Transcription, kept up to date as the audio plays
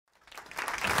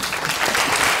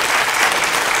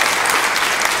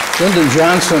Lyndon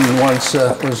Johnson once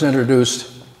was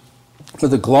introduced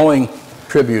with a glowing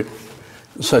tribute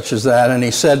such as that, and he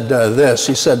said this.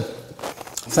 He said,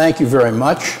 "Thank you very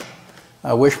much.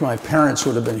 I wish my parents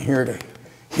would have been here to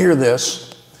hear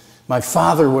this. My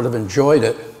father would have enjoyed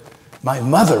it. My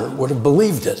mother would have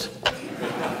believed it."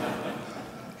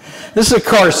 This is a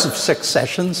course of 6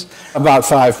 sessions, about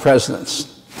 5 presidents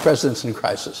in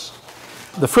crisis.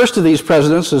 The first of these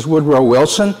presidents is Woodrow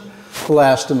Wilson. The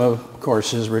last of them, of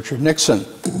course, is Richard Nixon.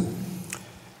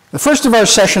 The first of our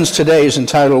sessions today is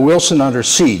entitled Wilson Under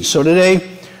Siege. So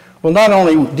today, we'll not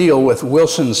only deal with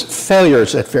Wilson's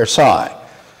failures at Versailles,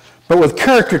 but with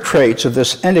character traits of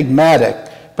this enigmatic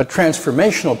but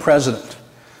transformational president,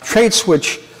 traits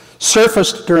which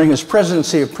surfaced during his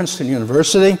presidency of Princeton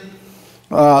University,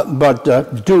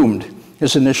 but doomed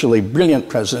his initially brilliant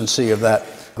presidency of that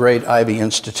great Ivy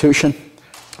institution.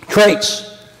 Traits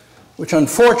which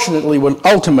unfortunately would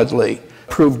ultimately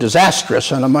prove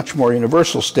disastrous on a much more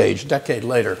universal stage a decade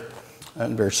later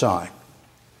in Versailles.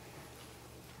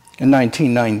 In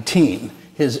 1919,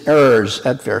 his errors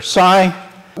at Versailles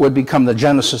would become the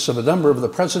genesis of a number of the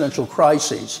presidential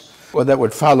crises that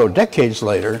would follow decades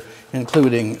later,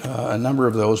 including a number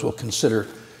of those we'll consider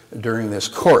during this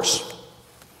course.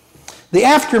 The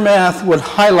aftermath would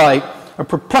highlight a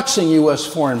perplexing U.S.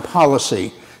 foreign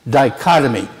policy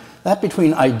dichotomy, that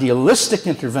between idealistic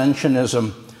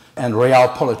interventionism and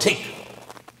realpolitik.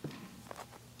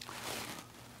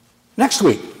 Next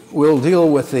week, we'll deal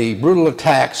with the brutal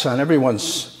attacks on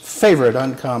everyone's favorite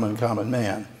uncommon common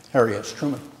man, Harry S.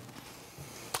 Truman.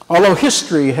 Although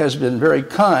history has been very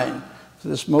kind to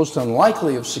this most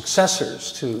unlikely of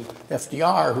successors to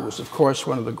FDR, who was, of course,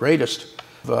 one of the greatest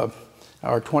of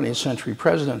our 20th century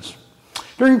presidents.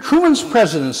 During Truman's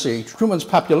presidency, Truman's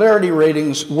popularity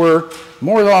ratings were,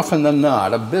 more often than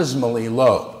not, abysmally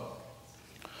low.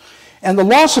 And the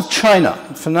loss of China,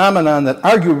 a phenomenon that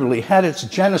arguably had its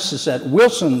genesis at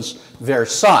Wilson's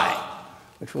Versailles,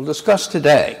 which we'll discuss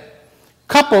today,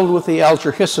 coupled with the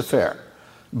Alger-Hiss affair,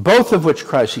 both of which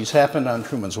crises happened on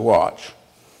Truman's watch,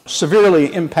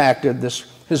 severely impacted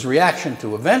his reaction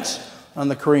to events on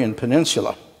the Korean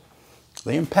Peninsula.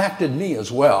 They impacted me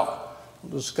as well.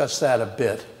 We'll discuss that a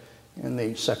bit in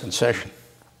the second session.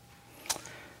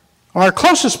 Our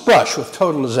closest brush with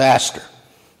total disaster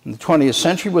in the 20th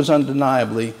century was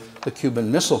undeniably the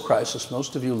Cuban Missile Crisis.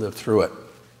 Most of you lived through it.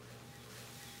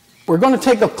 We're going to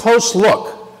take a close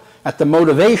look at the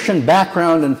motivation,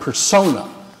 background, and persona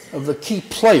of the key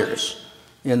players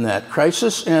in that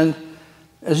crisis. And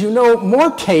as you know,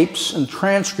 more tapes and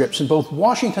transcripts in both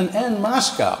Washington and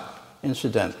Moscow,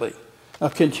 incidentally,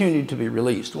 continued to be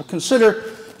released. We'll consider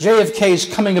JFK's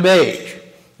coming of age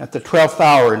at the 12th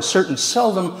hour and certain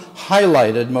seldom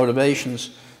highlighted motivations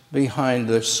behind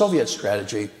the Soviet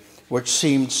strategy, which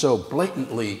seemed so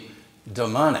blatantly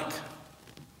demonic.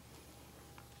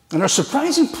 And our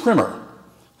surprising primer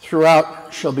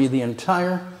throughout shall be the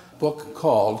entire book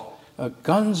called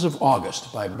Guns of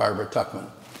August by Barbara Tuchman,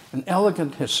 an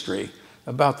elegant history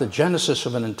about the genesis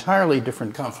of an entirely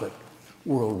different conflict,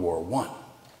 World War I.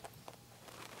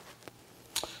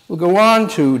 We'll go on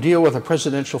to deal with a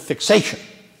presidential fixation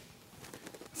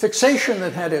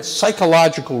that had its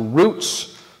psychological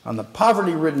roots on the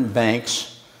poverty-ridden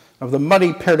banks of the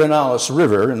muddy Pedernales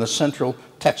River in the central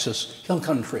Texas hill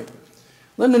country.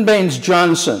 Lyndon Baines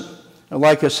Johnson,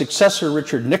 like his successor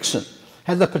Richard Nixon,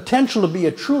 had the potential to be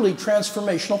a truly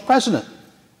transformational president.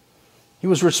 He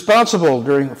was responsible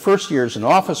during the first years in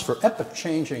office for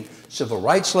epoch-changing civil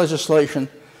rights legislation,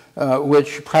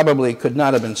 which probably could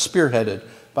not have been spearheaded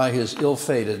by his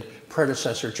ill-fated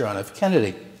predecessor, John F.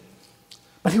 Kennedy.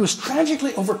 But he was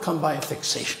tragically overcome by a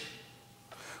fixation,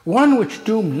 one which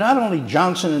doomed not only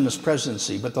Johnson in his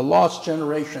presidency, but the lost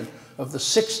generation of the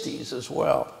 60s as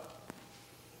well.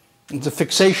 It's a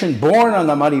fixation born on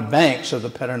the muddy banks of the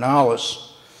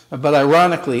Pedernales, but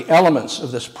ironically, elements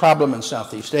of this problem in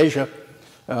Southeast Asia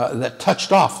that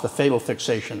touched off the fatal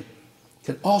fixation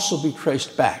can also be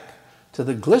traced back to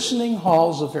the glistening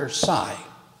halls of Versailles,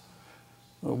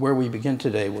 where we begin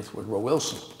today with Woodrow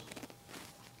Wilson.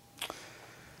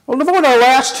 We'll devote our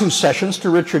last 2 sessions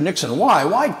to Richard Nixon. Why?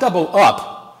 Why double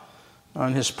up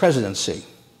on his presidency?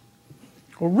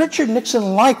 Well, Richard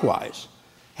Nixon likewise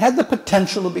had the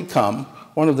potential to become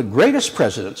one of the greatest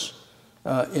presidents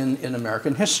in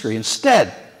American history.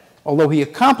 Instead, although he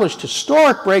accomplished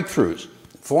historic breakthroughs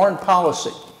in foreign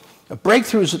policy,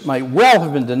 breakthroughs that might well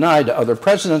have been denied to other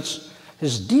presidents,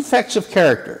 his defects of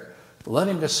character led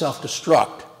him to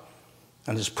self-destruct,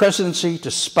 and his presidency to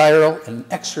spiral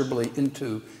inexorably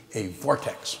into a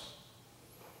vortex.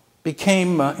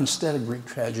 Became instead a Greek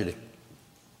tragedy.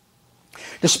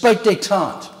 Despite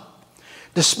détente,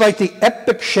 despite the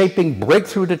epic-shaping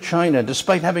breakthrough to China,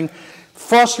 despite having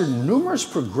fostered numerous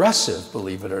progressive,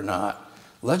 believe it or not,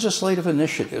 legislative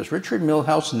initiatives, Richard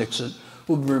Milhous Nixon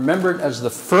will be remembered as the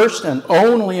first and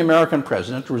only American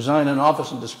president to resign in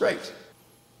office in disgrace.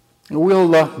 And we'll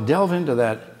delve into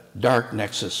that dark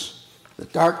nexus, the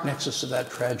dark nexus of that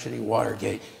tragedy,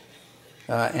 Watergate,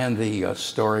 and the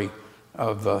story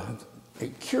of a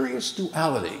curious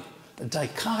duality, a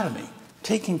dichotomy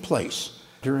taking place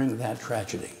during that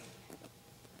tragedy.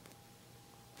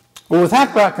 Well, with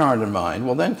that background in mind,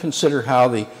 we'll then consider how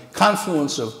the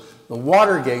confluence of the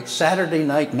Watergate Saturday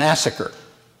Night Massacre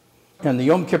and the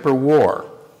Yom Kippur War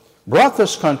brought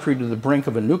this country to the brink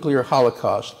of a nuclear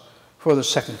holocaust for the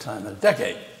second time in a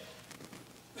decade.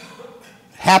 It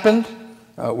happened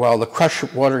while the crush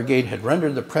of Watergate had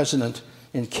rendered the president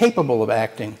incapable of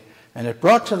acting, and it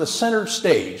brought to the center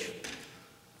stage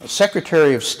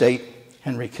Secretary of State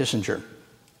Henry Kissinger.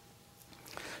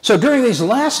 So during these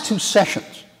last two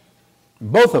sessions,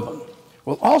 both of them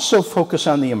will also focus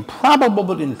on the improbable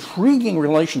but intriguing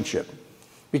relationship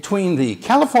between the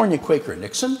California Quaker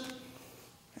Nixon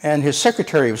and his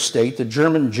Secretary of State, the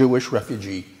German Jewish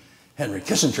refugee Henry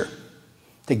Kissinger.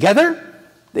 Together,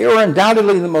 they were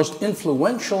undoubtedly the most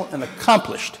influential and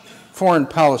accomplished foreign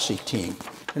policy team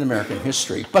in American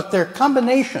history, but their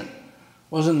combination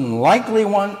was an unlikely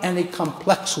one and a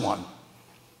complex one,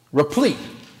 replete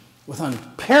with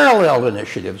unparalleled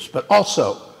initiatives, but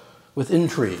also with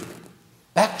intrigue,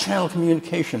 back-channel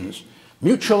communications,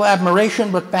 mutual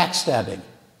admiration but backstabbing,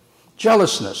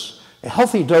 jealousness, a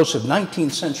healthy dose of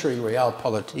 19th century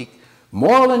realpolitik,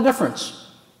 moral indifference,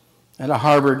 and a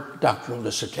Harvard doctoral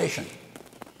dissertation.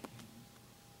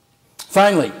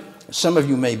 Finally, as some of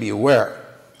you may be aware,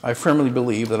 I firmly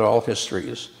believe that all history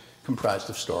is comprised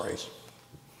of stories.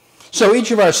 So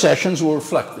each of our sessions will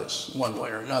reflect this one way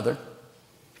or another.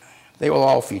 They will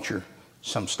all feature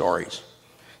some stories.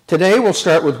 Today we'll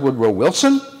start with Woodrow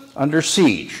Wilson under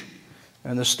siege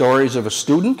and the stories of a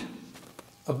student,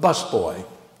 a busboy,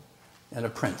 and a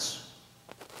prince.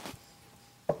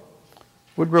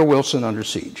 Woodrow Wilson under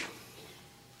siege.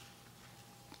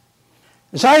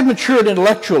 As I have matured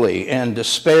intellectually and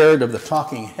despaired of the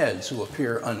talking heads who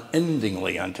appear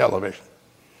unendingly on television,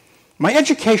 my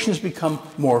education has become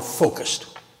more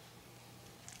focused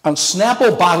on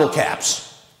Snapple bottle caps.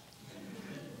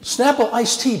 Snapple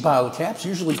iced tea bottle caps,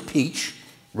 usually peach,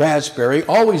 raspberry,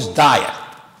 always diet.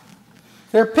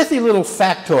 They're pithy little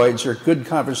factoids or good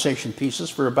conversation pieces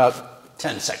for about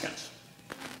 10 seconds.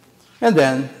 And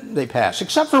then they pass,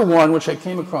 except for one which I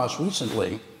came across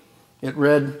recently. It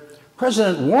read,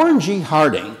 President Warren G.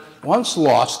 Harding once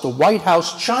lost the White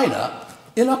House china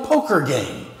in a poker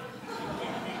game.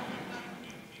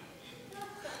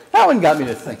 That one got me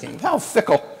to thinking, how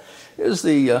fickle is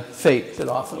the fate that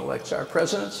often elects our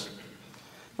presidents,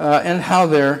 and how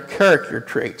their character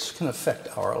traits can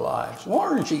affect our lives.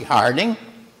 Warren G. Harding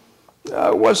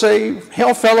was a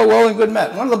hail fellow, well and good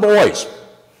man, one of the boys.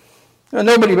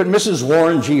 Nobody but Mrs.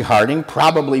 Warren G. Harding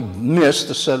probably missed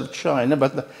the set of china,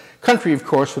 but the country, of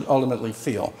course, would ultimately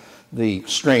feel the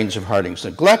strains of Harding's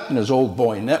neglect and his old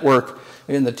boy network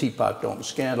in the Teapot Dome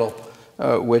scandal,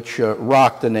 which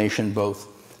rocked the nation both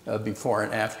before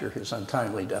and after his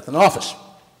untimely death in office.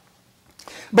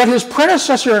 But his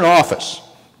predecessor in office,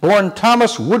 born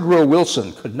Thomas Woodrow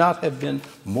Wilson, could not have been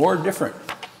more different,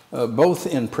 both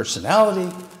in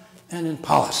personality and in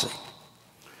policy.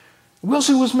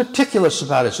 Wilson was meticulous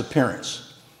about his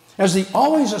appearance. As the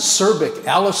always acerbic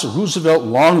Alice Roosevelt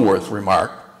Longworth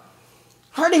remarked,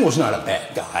 Harding was not a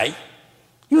bad guy.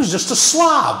 He was just a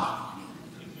slob.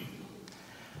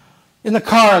 In the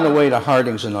car on the way to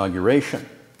Harding's inauguration,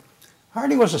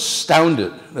 Harding was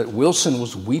astounded that Wilson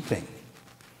was weeping.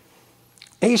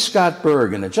 A. Scott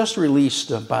Berg, in a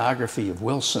just-released biography of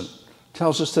Wilson,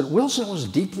 tells us that Wilson was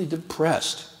deeply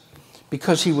depressed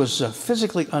because he was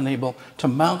physically unable to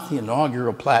mount the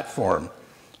inaugural platform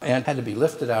and had to be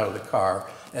lifted out of the car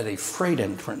at a freight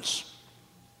entrance.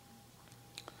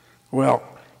 Well,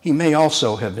 he may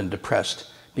also have been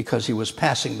depressed because he was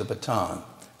passing the baton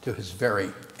to his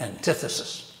very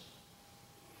antithesis.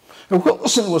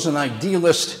 Wilson was an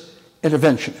idealist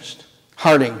interventionist.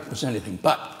 Harding was anything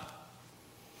but.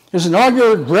 His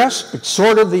inaugural address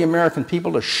exhorted the American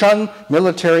people to shun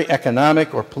military,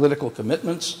 economic, or political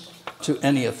commitments to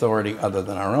any authority other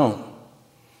than our own.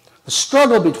 The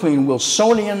struggle between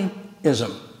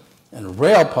Wilsonianism and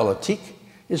realpolitik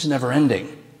is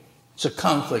never-ending. It's a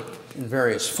conflict in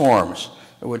various forms,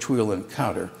 which we will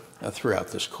encounter throughout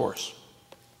this course.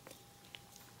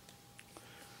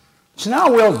 It's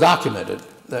now well documented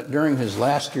that during his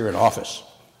last year in office,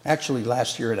 actually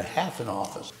last year and a half in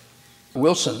office.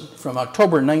 Wilson, from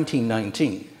October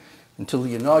 1919 until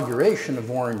the inauguration of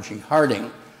Warren G.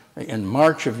 Harding in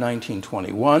March of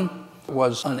 1921,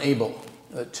 was unable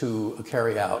to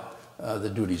carry out the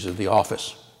duties of the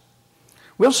office.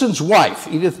 Wilson's wife,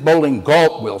 Edith Bowling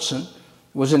Galt Wilson,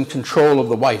 was in control of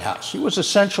the White House. She was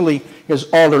essentially his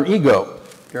alter ego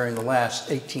during the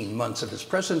last 18 months of his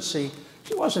presidency.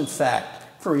 She was, in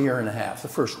fact, for a year and a half, the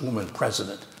first woman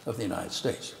president of the United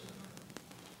States.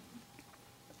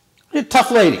 A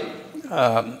tough lady,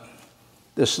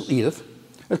 this Edith,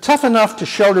 tough enough to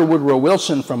shelter Woodrow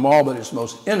Wilson from all but his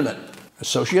most intimate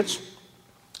associates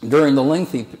during the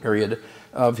lengthy period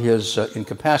of his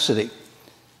incapacity,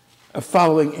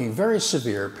 following a very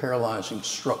severe paralyzing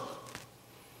stroke.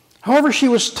 However, she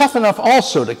was tough enough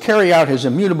also to carry out his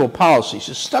immutable policies,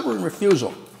 his stubborn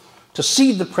refusal to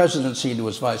cede the presidency to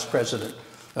his vice president,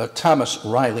 Thomas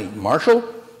Riley Marshall,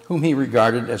 whom he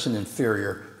regarded as an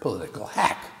inferior political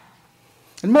hack.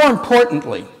 And more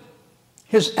importantly,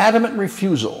 his adamant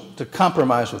refusal to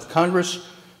compromise with Congress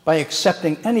by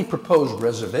accepting any proposed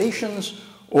reservations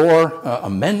or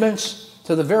amendments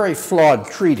to the very flawed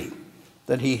treaty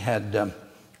that he had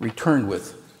returned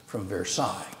with from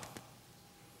Versailles.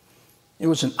 It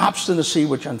was an obstinacy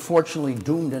which unfortunately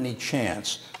doomed any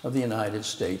chance of the United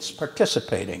States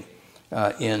participating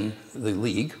in the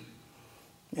League.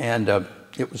 And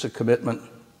it was a commitment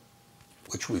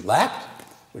which we lacked,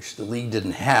 which the League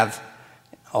didn't have,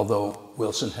 although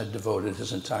Wilson had devoted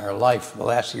his entire life, the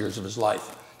last years of his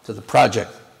life, to the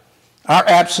project. Our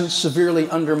absence severely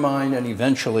undermined and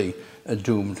eventually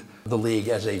doomed the League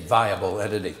as a viable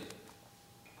entity.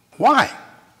 Why?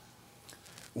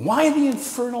 Why the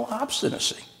infernal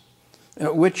obstinacy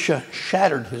which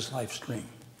shattered his life's dream?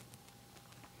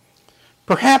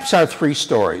 Perhaps our three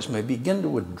stories may begin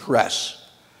to address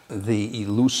the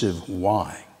elusive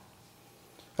why.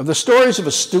 Of the stories of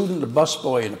a student, a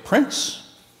busboy, and a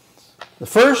prince, the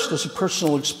first is a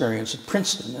personal experience at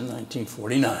Princeton in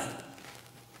 1949.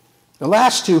 The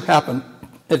last two happened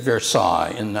at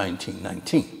Versailles in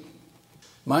 1919.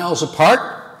 Miles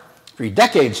apart, 3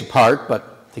 decades apart,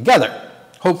 but together,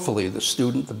 hopefully the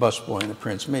student, the busboy, and the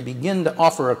prince may begin to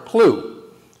offer a clue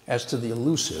as to the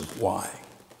elusive why.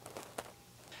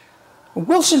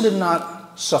 Wilson did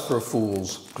not suffer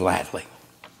fools gladly.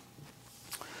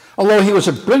 Although he was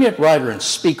a brilliant writer and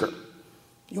speaker,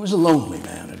 he was a lonely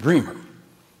man, a dreamer,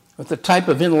 with the type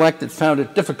of intellect that found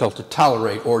it difficult to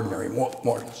tolerate ordinary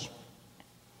mortals.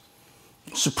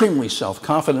 Supremely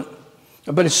self-confident,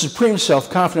 but his supreme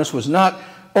self-confidence was not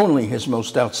only his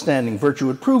most outstanding virtue,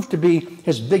 it proved to be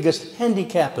his biggest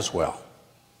handicap as well,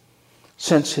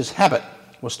 since his habit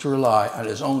was to rely on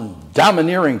his own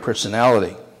domineering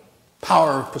personality,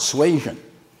 power of persuasion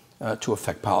to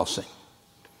affect policy.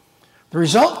 The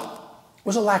result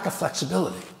was a lack of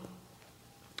flexibility,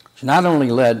 which not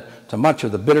only led to much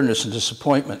of the bitterness and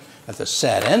disappointment at the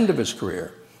sad end of his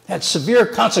career, had severe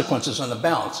consequences on the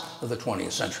balance of the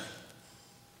 20th century.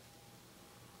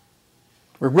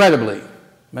 Regrettably,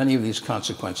 many of these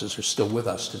consequences are still with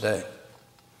us today.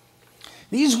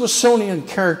 These Wilsonian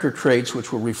character traits,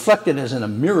 which were reflected as in a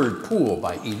mirrored pool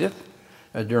by Edith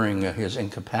during his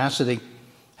incapacity,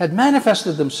 had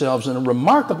manifested themselves in a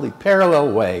remarkably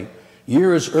parallel way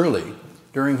years early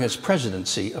during his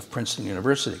presidency of Princeton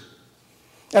University.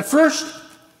 At first,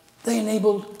 they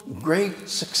enabled great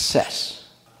success.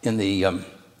 In the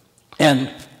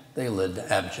end, they led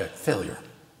to abject failure.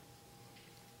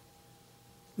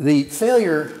 The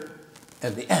failure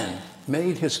at the end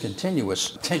made his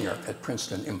continuous tenure at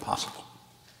Princeton impossible.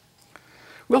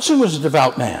 Wilson was a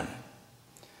devout man.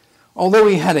 Although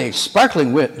he had a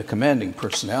sparkling wit and a commanding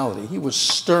personality, he was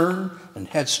stern and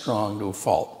headstrong to a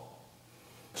fault.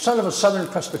 Son of a Southern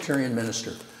Presbyterian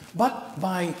minister, but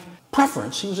by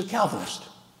preference, he was a Calvinist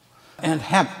and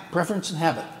preference and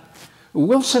habit.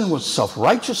 Wilson was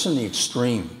self-righteous in the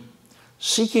extreme,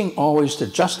 seeking always to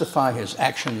justify his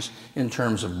actions in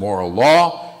terms of moral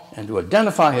law and to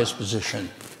identify his position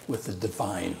with the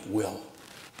divine will.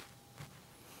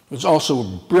 He was also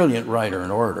a brilliant writer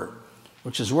and orator,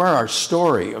 which is where our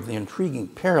story of the intriguing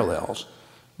parallels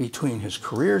between his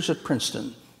careers at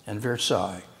Princeton and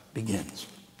Versailles begins.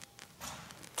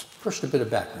 First, a bit of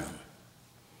background.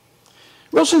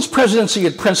 Wilson's presidency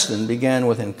at Princeton began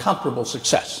with incomparable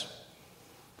success.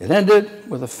 It ended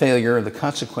with a failure, the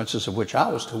consequences of which I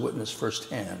was to witness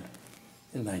firsthand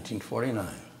in 1949.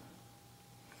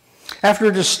 After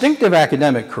a distinctive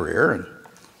academic career and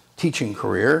teaching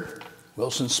career,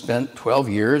 Wilson spent 12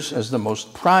 years as the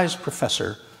most prized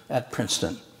professor at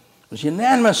Princeton. Was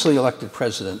unanimously elected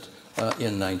president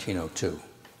in 1902.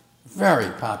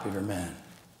 Very popular man.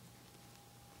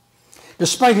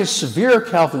 Despite his severe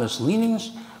Calvinist leanings,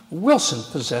 Wilson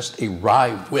possessed a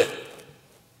wry wit.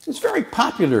 He's very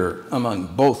popular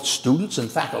among both students and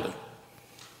faculty.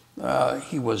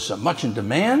 He was much in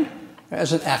demand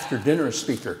as an after-dinner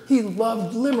speaker. He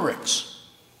loved limericks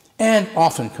and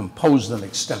often composed them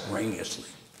extemporaneously.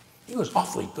 He was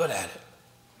awfully good at it.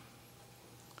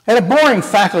 At a boring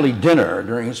faculty dinner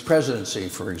during his presidency,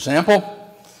 for example,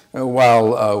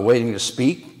 while waiting to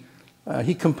speak,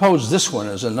 he composed this one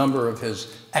as a number of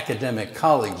his academic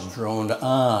colleagues droned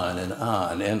on and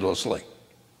on endlessly.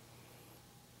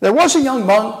 There was a young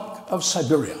monk of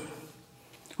Siberia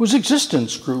whose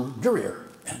existence grew drearier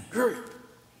and drearier,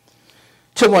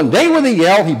 till one day with a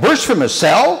yell he burst from his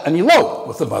cell and eloped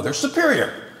with the Mother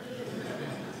Superior.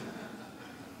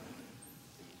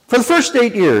 For the first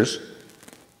 8 years,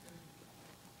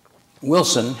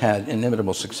 Wilson had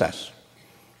inimitable success.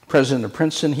 President of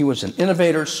Princeton, he was an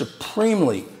innovator,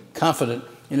 supremely confident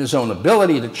in his own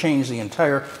ability to change the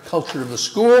entire culture of the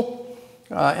school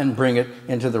and bring it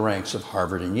into the ranks of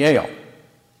Harvard and Yale.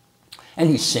 And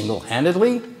he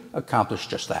single-handedly accomplished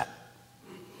just that.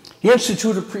 He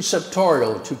instituted a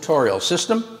preceptorial tutorial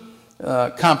system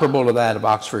comparable to that of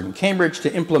Oxford and Cambridge.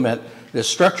 To implement this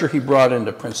structure, he brought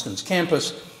into Princeton's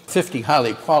campus 50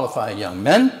 highly qualified young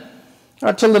men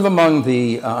to live among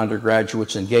the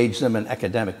undergraduates, engage them in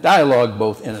academic dialogue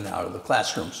both in and out of the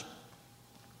classrooms.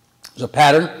 It was a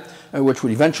pattern which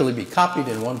would eventually be copied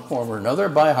in one form or another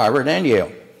by Harvard and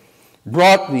Yale.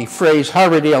 Brought the phrase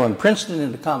Harvard, Yale, and Princeton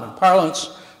into common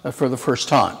parlance for the first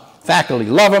time. Faculty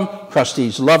loved him,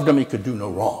 trustees loved him, he could do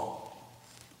no wrong.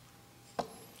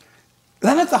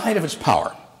 Then at the height of his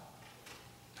power,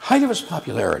 height of his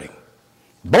popularity,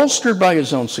 bolstered by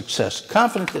his own success,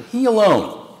 confident that he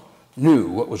alone knew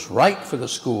what was right for the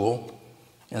school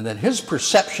and that his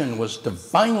perception was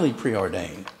divinely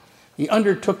preordained, he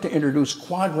undertook to introduce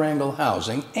quadrangle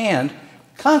housing and,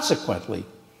 consequently,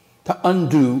 to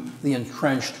undo the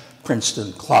entrenched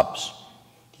Princeton clubs.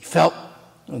 He felt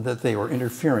that they were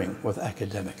interfering with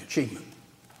academic achievement.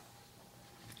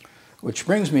 Which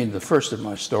brings me to the first of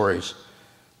my stories,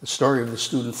 the story of the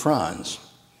student Franz.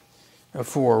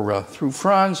 Through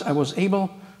Franz, I was able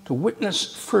to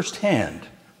witness firsthand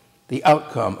the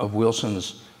outcome of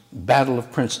Wilson's Battle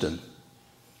of Princeton.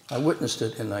 I witnessed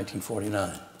it in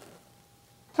 1949.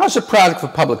 I was a product of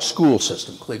a public school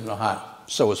system, Cleveland, Ohio.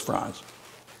 So was Franz.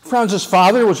 Franz's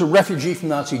father was a refugee from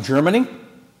Nazi Germany.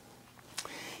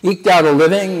 Eked out a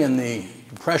living in the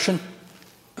Depression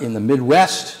in the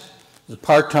Midwest. He was a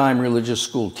part-time religious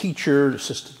school teacher,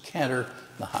 assistant cantor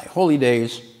in the High Holy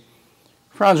Days.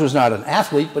 Franz was not an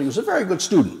athlete, but he was a very good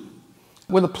student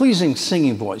with a pleasing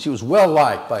singing voice. He was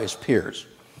well-liked by his peers.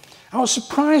 I was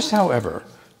surprised, however,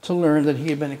 to learn that he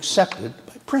had been accepted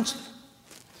by Princeton.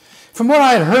 From what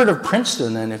I had heard of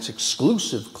Princeton and its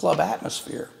exclusive club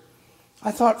atmosphere,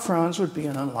 I thought Franz would be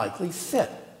an unlikely fit.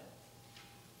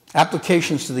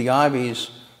 Applications to the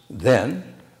Ivies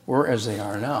then were, as they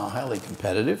are now, highly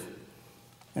competitive,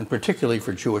 and particularly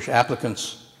for Jewish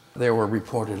applicants, there were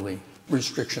reportedly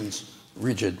restrictions,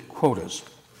 rigid quotas.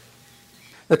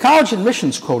 The college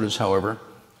admissions quotas, however,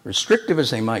 restrictive as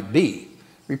they might be,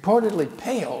 reportedly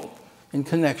paled in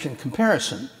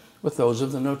comparison with those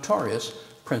of the notorious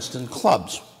Princeton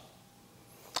clubs.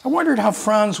 I wondered how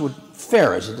Franz would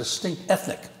fare as a distinct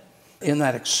ethnic in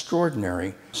that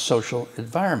extraordinary social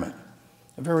environment,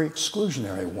 a very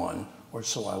exclusionary one, or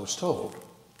so I was told.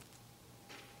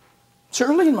 So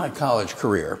early in my college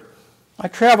career, I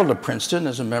traveled to Princeton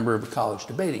as a member of a college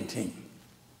debating team.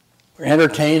 We were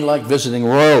entertained like visiting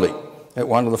royalty at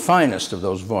one of the finest of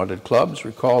those vaunted clubs.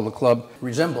 Recall the club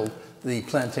resembled the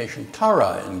plantation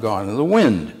Tara in Gone with the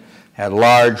Wind. Had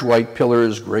large white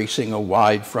pillars gracing a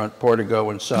wide front portico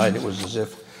inside. It was as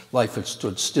if life had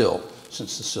stood still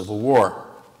since the Civil War.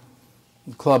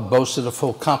 The club boasted a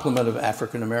full complement of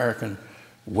African-American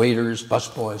waiters,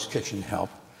 busboys, kitchen help,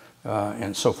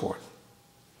 and so forth.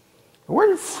 Where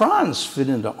did Franz fit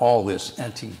into all this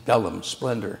antebellum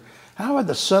splendor? How had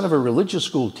the son of a religious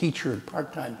school teacher and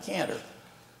part-time cantor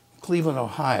in Cleveland,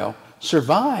 Ohio,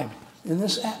 survived in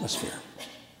this atmosphere?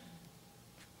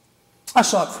 I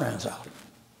sought Franz out,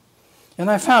 and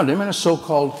I found him in a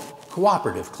so-called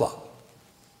cooperative club.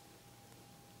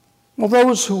 Well,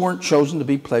 those who weren't chosen to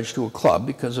be pledged to a club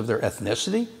because of their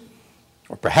ethnicity,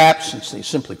 or perhaps since they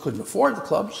simply couldn't afford the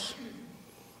clubs,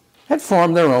 had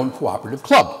formed their own cooperative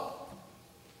club.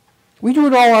 We do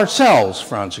it all ourselves,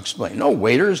 Franz explained. No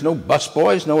waiters, no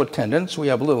busboys, no attendants. We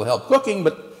have a little help cooking,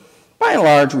 but by and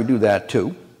large, we do that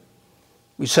too.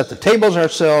 We set the tables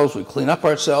ourselves, we clean up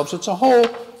ourselves. It's a whole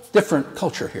different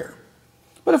culture here.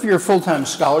 But if you're a full-time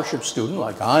scholarship student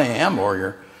like I am, or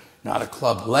you're not a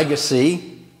club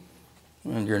legacy,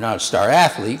 and you're not a star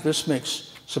athlete, this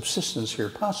makes subsistence here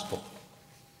possible.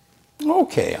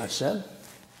 Okay, I said,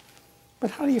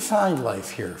 but how do you find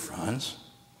life here, Franz?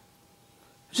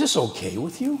 Is this okay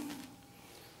with you?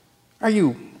 Are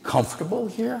you comfortable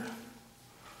here?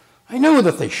 I know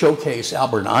that they showcase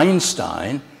Albert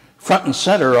Einstein front and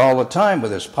center all the time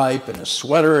with his pipe and his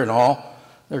sweater and all,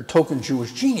 their token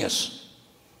Jewish genius.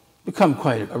 Become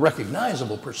quite a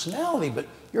recognizable personality, but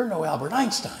you're no Albert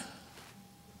Einstein.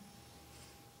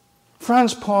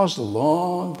 Franz paused a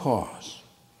long pause,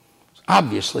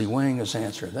 obviously weighing his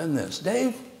answer. Then this,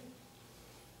 Dave,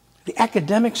 the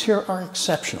academics here are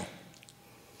exceptional.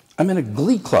 I'm in a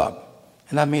glee club,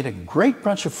 and I've made a great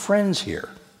bunch of friends here.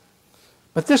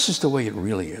 But this is the way it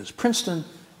really is. Princeton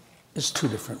is two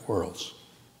different worlds.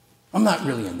 I'm not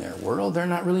really in their world. They're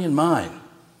not really in mine.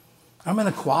 I'm in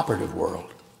a cooperative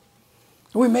world.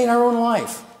 We made our own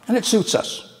life, and it suits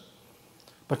us.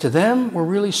 But to them, we're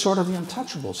really sort of the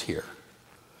untouchables here.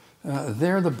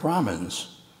 They're the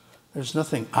Brahmins. There's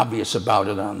nothing obvious about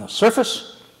it on the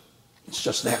surface. It's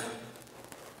just there.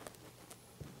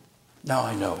 Now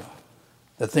I know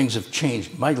that things have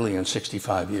changed mightily in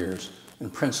 65 years. In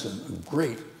Princeton, a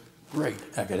great, great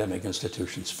academic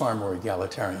institution, far more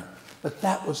egalitarian. But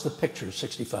that was the picture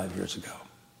 65 years ago.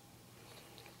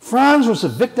 Franz was a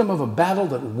victim of a battle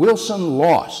that Wilson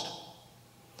lost.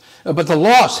 But the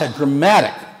loss had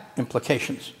dramatic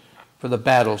implications for the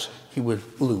battles he would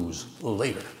lose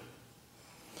later.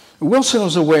 Wilson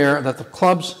was aware that the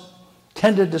clubs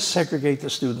tended to segregate the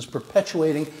students,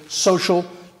 perpetuating social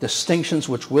distinctions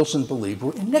which Wilson believed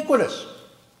were iniquitous.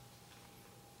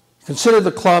 He considered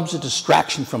the clubs a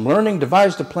distraction from learning,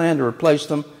 devised a plan to replace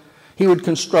them. He would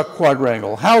construct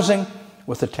quadrangle housing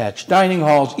with attached dining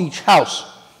halls. Each house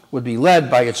would be led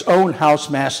by its own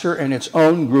housemaster and its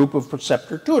own group of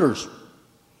preceptor tutors.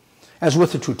 As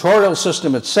with the tutorial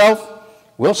system itself,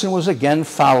 Wilson was again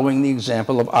following the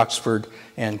example of Oxford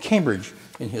and Cambridge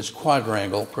in his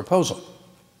quadrangle proposal.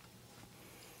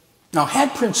 Now, had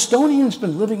Princetonians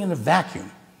been living in a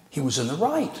vacuum, he was in the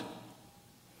right.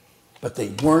 But they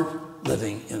weren't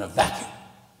living in a vacuum.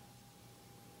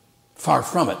 Far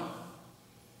from it.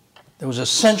 There was a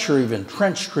century of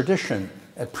entrenched tradition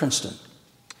at Princeton.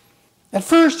 At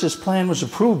first, his plan was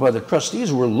approved by the trustees,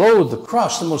 who were loath to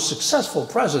cross the most successful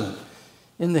president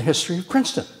in the history of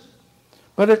Princeton.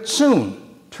 But it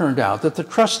soon turned out that the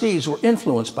trustees were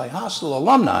influenced by hostile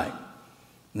alumni,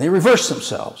 and they reversed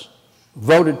themselves,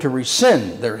 voted to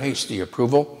rescind their hasty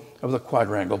approval of the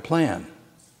quadrangle plan.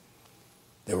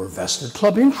 There were vested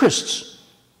club interests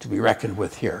to be reckoned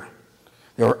with here.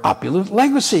 There were opulent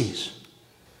legacies.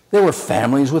 There were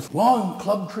families with long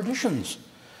club traditions,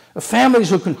 families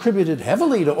who contributed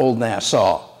heavily to Old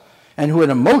Nassau and who had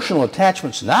emotional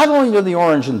attachments not only to the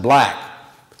orange and black,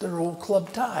 but their old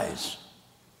club ties.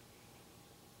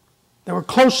 There were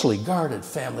closely guarded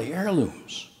family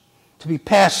heirlooms to be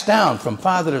passed down from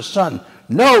father to son.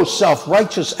 No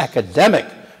self-righteous academic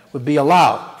would be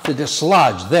allowed to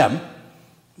dislodge them.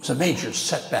 It was a major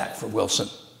setback for Wilson,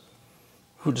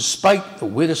 who, despite the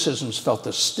witticisms, felt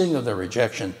the sting of their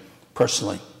rejection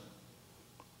personally.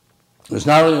 It was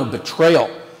not only a betrayal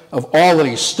of all that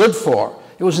he stood for,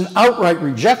 it was an outright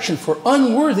rejection for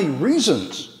unworthy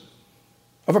reasons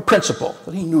of a principle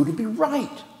that he knew to be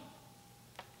right.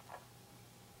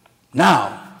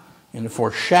 Now, in the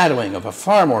foreshadowing of a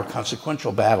far more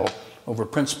consequential battle over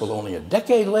principle only a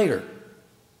decade later,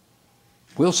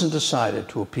 Wilson decided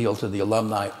to appeal to the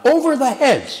alumni over the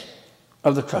heads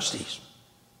of the trustees.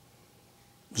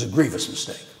 It was a grievous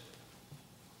mistake.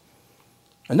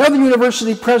 Another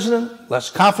university president, less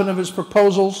confident of his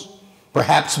proposals,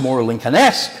 perhaps more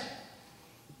Lincoln-esque,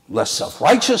 less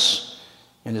self-righteous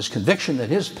in his conviction that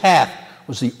his path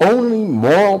was the only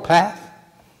moral path,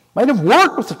 might have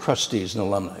worked with the trustees and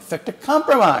alumni, effected a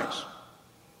compromise.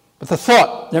 But the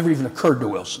thought never even occurred to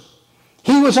Wilson.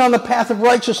 He was on the path of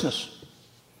righteousness.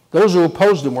 Those who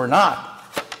opposed him were not.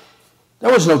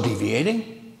 There was no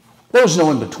deviating. There was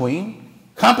no in-between.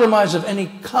 Compromise of any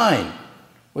kind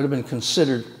would have been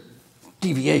considered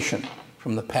deviation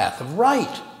from the path of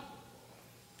right.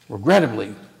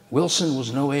 Regrettably, Wilson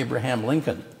was no Abraham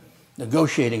Lincoln,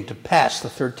 negotiating to pass the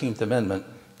 13th Amendment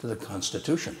to the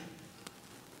Constitution.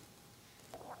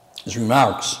 His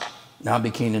remarks now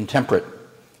became intemperate,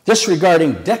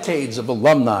 disregarding decades of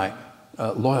alumni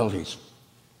loyalties.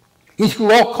 He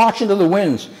threw all caution to the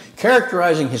winds,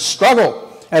 characterizing his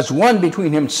struggle as one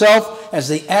between himself as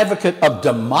the advocate of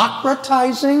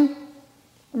democratizing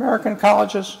American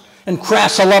colleges and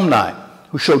crass alumni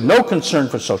who showed no concern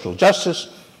for social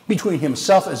justice, between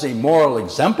himself as a moral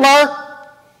exemplar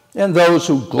and those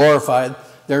who glorified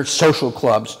their social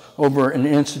clubs over an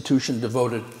institution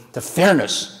devoted to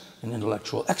fairness and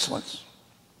intellectual excellence.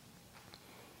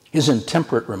 His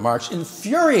intemperate remarks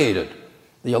infuriated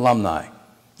the alumni,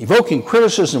 evoking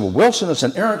criticism of Wilson as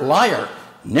an arrant liar,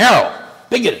 narrow,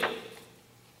 bigoted.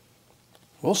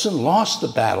 Wilson lost the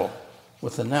battle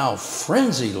with the now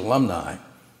frenzied alumni,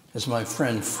 as my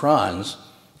friend Franz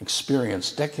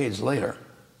experienced decades later.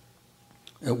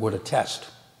 It would attest.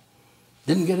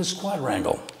 Didn't get his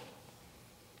quadrangle.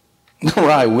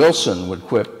 Wry Wilson would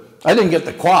quip, "I didn't get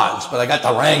the quads, but I got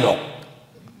the wrangle."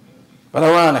 But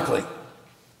ironically,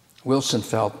 Wilson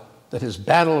felt that his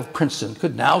Battle of Princeton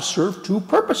could now serve two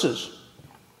purposes.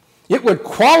 It would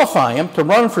qualify him to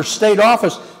run for state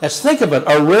office as, think of it,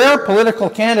 a rare political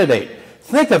candidate.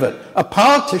 Think of it, a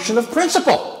politician of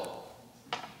principle,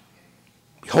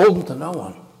 beholden to no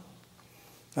one.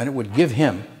 And it would give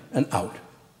him an out.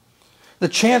 The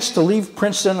chance to leave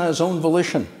Princeton on his own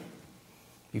volition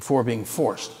before being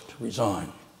forced to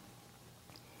resign.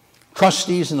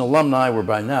 Trustees and alumni were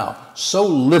by now so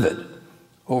livid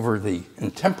over the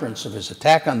intemperance of his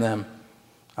attack on them,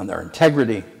 on their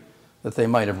integrity, that they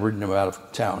might have ridden him out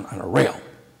of town on a rail.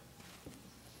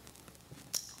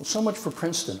 Well, so much for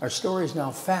Princeton. Our story is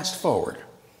now fast forward,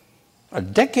 a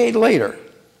decade later,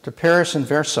 to Paris and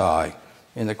Versailles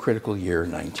in the critical year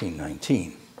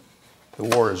 1919. The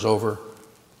war is over.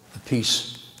 The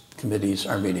peace committees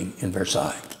are meeting in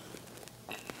Versailles.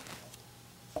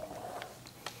 It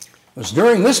was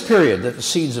during this period that the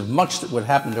seeds of much that would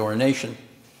happen to our nation,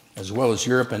 as well as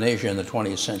Europe and Asia in the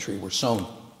 20th century, were sown.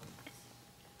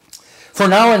 For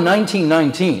now, in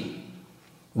 1919,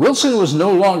 Wilson was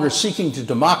no longer seeking to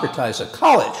democratize a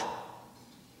college.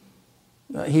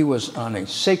 He was on a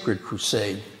sacred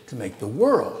crusade to make the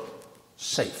world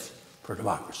safe for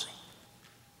democracy.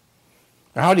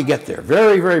 Now, how did he get there?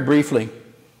 Very, very briefly,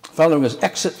 following his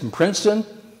exit from Princeton,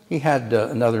 he had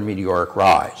another meteoric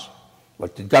rise.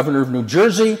 Elected governor of New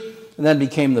Jersey, and then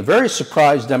became the very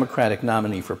surprised Democratic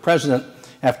nominee for president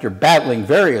after battling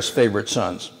various favorite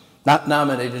sons, not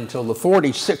nominated until the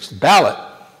 46th ballot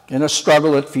in a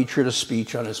struggle that featured a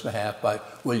speech on his behalf by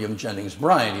William Jennings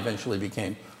Bryan. He eventually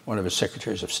became one of his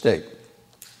secretaries of state.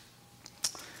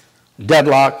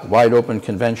 Deadlocked, wide-open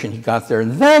convention, he got there.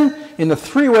 And then, in the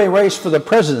three-way race for the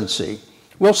presidency,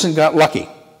 Wilson got lucky.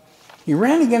 He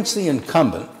ran against the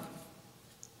incumbent,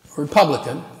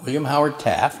 Republican William Howard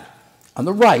Taft, on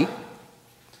the right,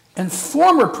 and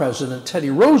former President Teddy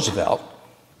Roosevelt,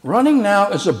 running now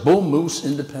as a bull moose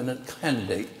independent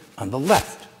candidate on the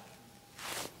left.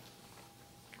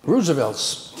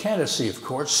 Roosevelt's candidacy, of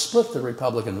course, split the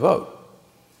Republican vote.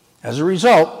 As a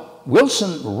result,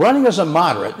 Wilson, running as a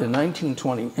moderate in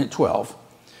 1912,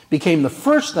 became the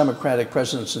first Democratic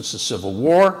president since the Civil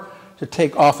War to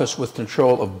take office with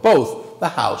control of both the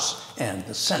House and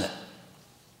the Senate.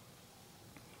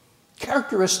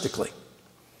 Characteristically,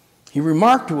 he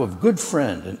remarked to a good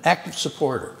friend and active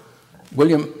supporter,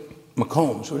 William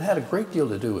McCombs, who had had a great deal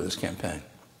to do with his campaign,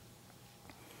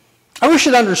 "I wish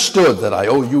it understood that I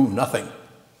owe you nothing.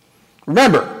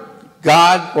 Remember,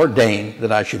 God ordained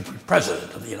that I should be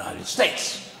president of the United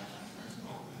States."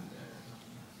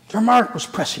 The remark was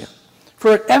prescient,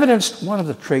 for it evidenced one of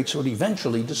the traits that would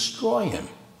eventually destroy him: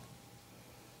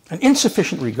 an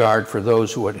insufficient regard for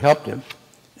those who had helped him,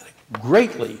 and a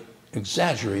greatly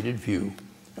exaggerated view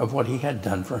of what he had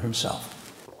done for himself.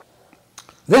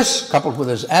 This, coupled with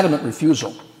his adamant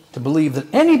refusal to believe that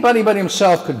anybody but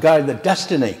himself could guide the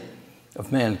destiny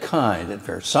of mankind at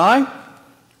Versailles,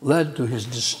 led to his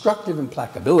destructive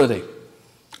implacability,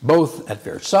 both at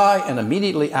Versailles and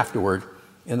immediately afterward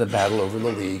in the battle over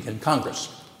the League and Congress.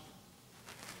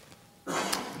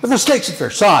 But the stakes at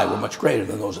Versailles were much greater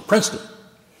than those at Princeton.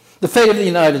 The fate of the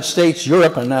United States,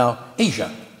 Europe, and now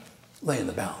Asia lay in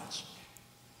the balance.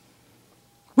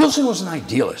 Wilson was an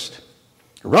idealist.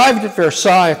 Arrived at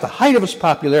Versailles at the height of his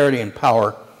popularity and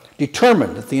power,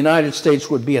 determined that the United States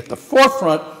would be at the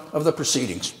forefront of the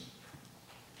proceedings.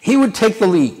 He would take the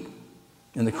lead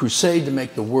in the crusade to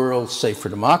make the world safe for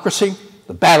democracy,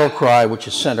 the battle cry which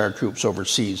has sent our troops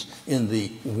overseas in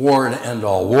the war to end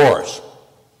all wars.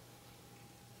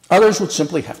 Others would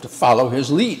simply have to follow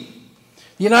his lead.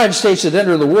 The United States had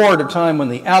entered the war at a time when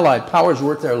the Allied powers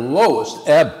were at their lowest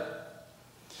ebb.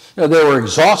 They were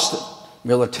exhausted.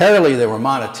 Militarily, they were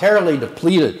monetarily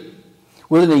depleted.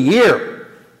 Within a year,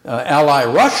 Ally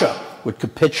Russia would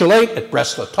capitulate at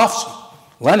Brest-Litovsk.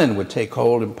 Lenin would take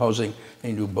hold, imposing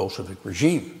a new Bolshevik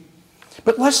regime.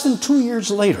 But less than 2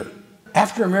 years later,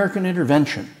 after American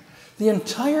intervention, the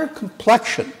entire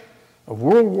complexion of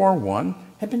World War I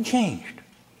had been changed.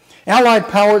 Allied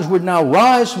powers would now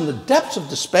rise from the depths of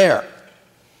despair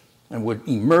and would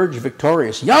emerge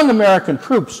victorious. Young American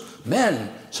troops,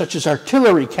 men such as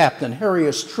Artillery Captain Harry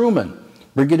S. Truman,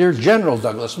 Brigadier General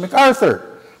Douglas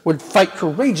MacArthur, would fight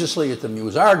courageously at the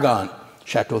Meuse-Argonne,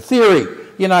 Chateau Thierry.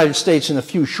 The United States in a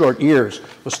few short years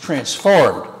was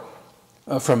transformed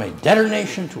from a debtor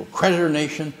nation to a creditor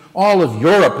nation. All of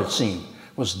Europe, it seemed,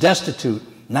 was destitute,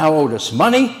 now owed us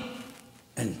money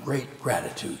and great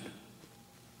gratitude.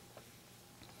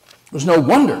 It was no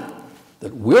wonder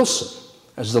that Wilson,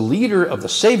 as the leader of the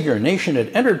savior nation, had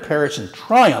entered Paris in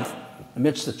triumph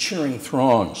amidst the cheering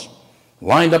throngs,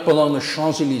 lined up along the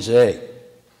Champs-Élysées.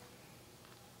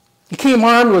 He came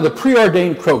armed with a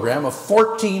preordained program of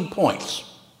 14 points,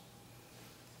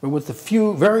 but with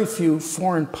the very few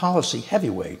foreign policy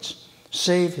heavyweights,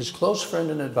 save his close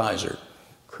friend and advisor,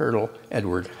 Colonel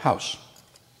Edward House.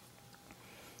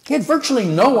 He had virtually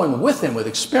no one with him with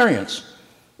experience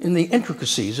in the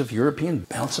intricacies of European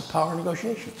balance of power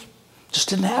negotiations. Just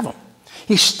didn't have them.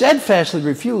 He steadfastly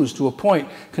refused to appoint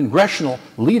congressional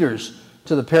leaders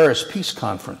to the Paris Peace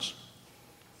Conference.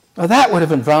 Now, that would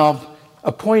have involved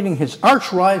appointing his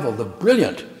arch rival, the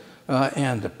brilliant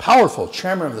and the powerful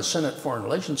chairman of the Senate Foreign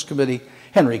Relations Committee,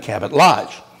 Henry Cabot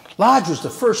Lodge. Lodge was the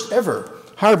first ever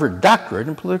Harvard doctorate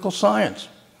in political science.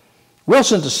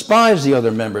 Wilson despised the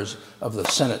other members of the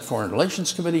Senate Foreign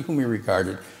Relations Committee, whom he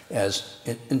regarded as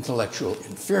intellectual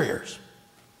inferiors.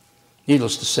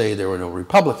 Needless to say, there were no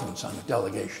Republicans on the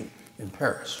delegation in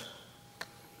Paris.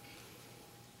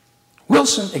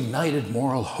 Wilson ignited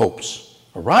moral hopes,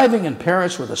 arriving in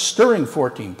Paris with a stirring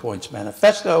 14 points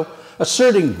manifesto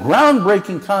asserting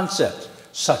groundbreaking concepts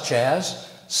such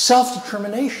as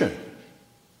self-determination.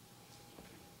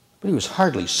 But he was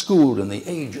hardly schooled in the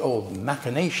age-old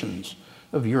machinations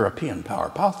of European power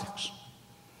politics.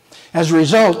 As a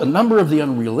result, a number of the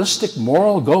unrealistic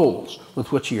moral goals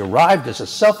with which he arrived as a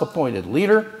self-appointed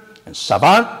leader and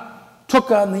savant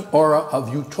took on the aura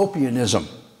of utopianism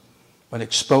when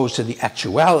exposed to the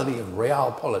actuality of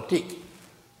realpolitik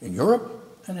in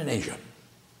Europe and in Asia.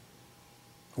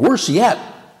 Worse yet,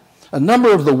 a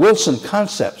number of the Wilson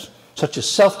concepts, such as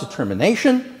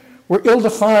self-determination, were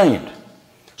ill-defined,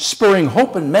 spurring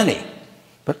hope in many,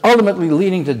 but ultimately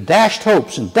leading to dashed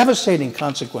hopes and devastating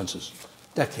consequences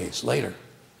decades later.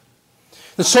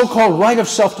 The so-called right of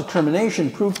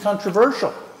self-determination proved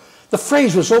controversial. The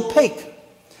phrase was opaque.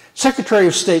 Secretary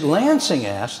of State Lansing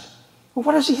asked, well,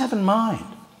 what does he have in mind?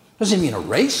 Does he mean a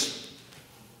race?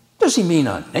 Does he mean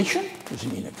a nation? Does he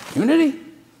mean a community?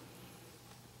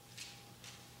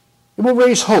 It will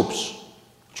raise hopes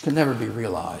which can never be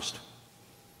realized.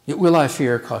 It will, I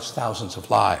fear, cost thousands of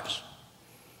lives.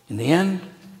 In the end,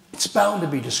 it's bound to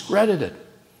be discredited,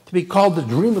 to be called the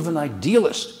dream of an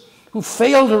idealist who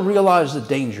failed to realize the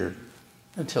danger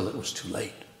until it was too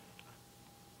late.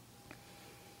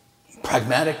 In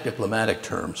pragmatic diplomatic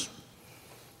terms,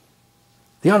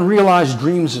 the unrealized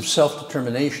dreams of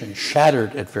self-determination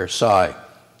shattered at Versailles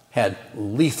had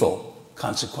lethal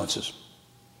consequences.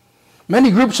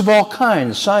 Many groups of all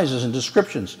kinds, sizes, and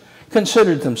descriptions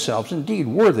considered themselves indeed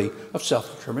worthy of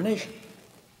self-determination.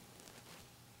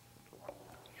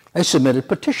 They submitted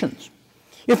petitions.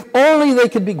 If only they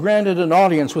could be granted an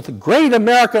audience with the great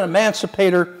American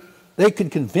emancipator, they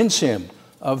could convince him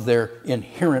of their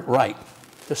inherent right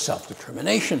to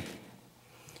self-determination.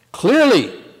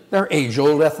 Clearly, their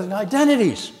age-old ethnic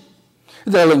identities,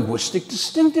 their linguistic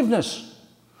distinctiveness,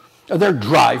 their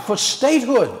drive for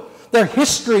statehood, their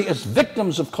history as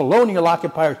victims of colonial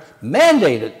occupiers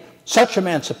mandated such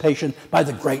emancipation by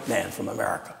the great man from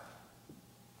America.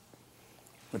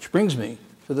 Which brings me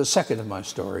to the second of my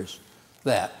stories,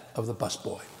 that of the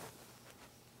busboy.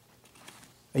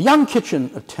 A young kitchen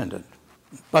attendant,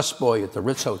 busboy at the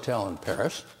Ritz Hotel in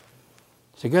Paris,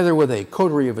 together with a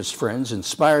coterie of his friends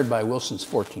inspired by Wilson's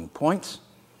 14 points,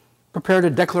 prepared a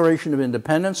Declaration of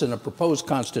Independence and a proposed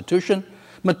constitution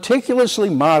meticulously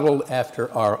modeled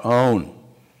after our own.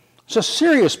 It's a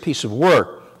serious piece of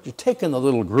work. It had taken the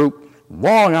little group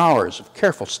long hours of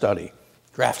careful study,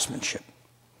 draftsmanship.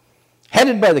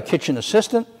 Headed by the kitchen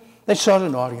assistant, they sought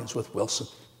an audience with Wilson.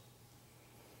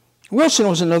 Wilson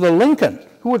was another Lincoln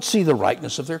who would see the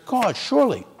rightness of their cause,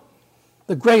 surely.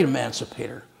 The great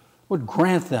emancipator would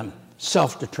grant them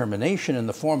self-determination in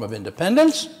the form of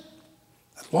independence,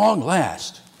 at long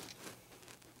last,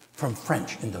 from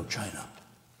French Indochina.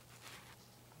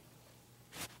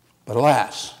 But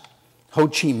alas, Ho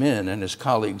Chi Minh and his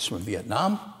colleagues from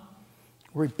Vietnam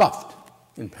were rebuffed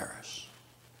in Paris.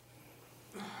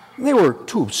 They were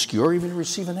too obscure even to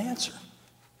receive an answer.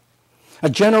 A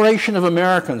generation of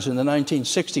Americans in the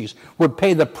 1960s would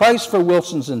pay the price for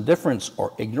Wilson's indifference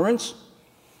or ignorance.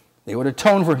 They would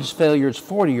atone for his failures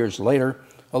 40 years later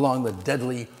along the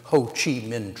deadly Ho Chi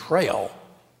Minh Trail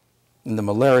in the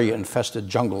malaria-infested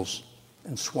jungles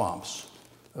and swamps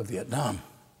of Vietnam.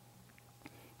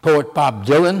 Poet Bob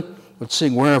Dylan would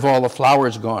sing "Where Have All the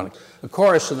Flowers Gone?" The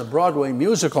chorus in the Broadway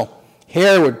musical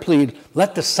Hair would plead,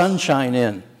 "Let the sunshine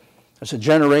in," as a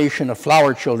generation of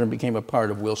flower children became a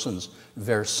part of Wilson's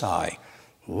Versailles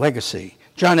legacy.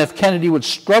 John F. Kennedy would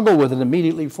struggle with it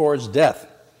immediately before his death.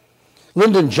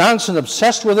 Lyndon Johnson,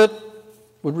 obsessed with it,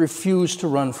 would refuse to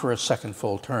run for a second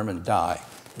full term and die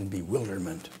in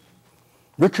bewilderment.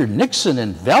 Richard Nixon,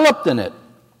 enveloped in it,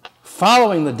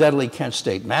 following the deadly Kent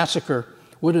State massacre,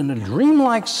 would in a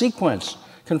dreamlike sequence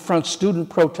confront student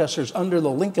protesters under the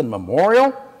Lincoln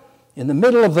Memorial in the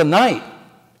middle of the night,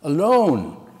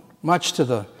 alone, much to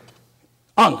the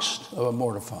angst of a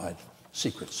mortified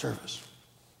Secret Service.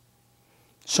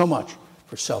 So much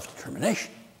for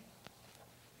self-determination.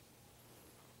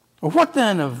 Well, what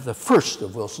then of the first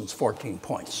of Wilson's 14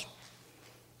 points?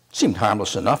 It seemed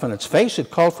harmless enough on its face.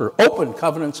 It called for open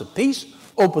covenants of peace,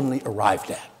 openly arrived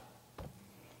at.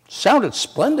 It sounded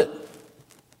splendid.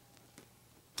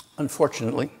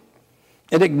 Unfortunately,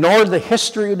 it ignored the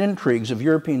history and intrigues of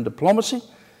European diplomacy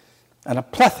and a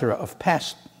plethora of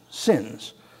past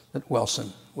sins that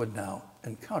Wilson would now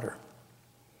encounter.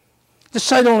 To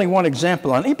cite only one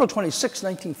example, on April 26,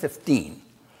 1915,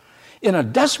 in a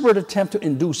desperate attempt to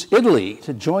induce Italy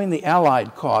to join the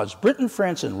Allied cause, Britain,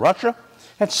 France, and Russia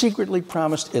had secretly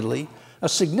promised Italy a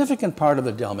significant part of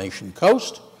the Dalmatian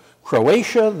coast,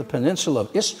 Croatia, the peninsula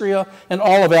of Istria, and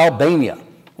all of Albania,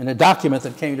 in a document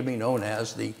that came to be known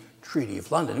as the Treaty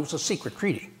of London. It was a secret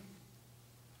treaty.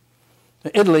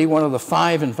 Italy, one of the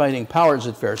 5 inviting powers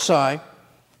at Versailles,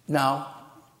 now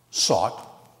sought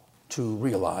to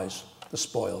realize the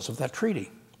spoils of that treaty.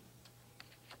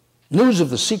 News of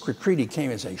the secret treaty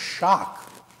came as a shock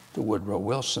to Woodrow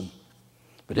Wilson.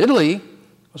 But Italy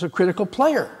was a critical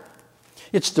player.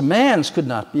 Its demands could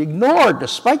not be ignored,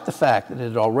 despite the fact that it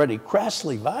had already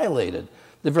crassly violated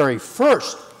the very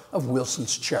first of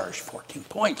Wilson's cherished 14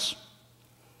 points,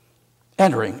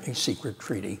 entering a secret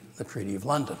treaty, the Treaty of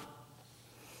London.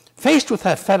 Faced with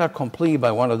that fait accompli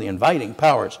by one of the inviting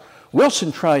powers,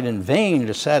 Wilson tried in vain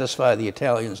to satisfy the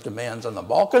Italians' demands on the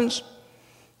Balkans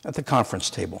at the conference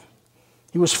table.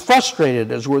 He was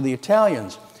frustrated, as were the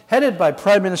Italians, headed by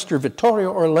Prime Minister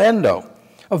Vittorio Orlando,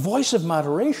 a voice of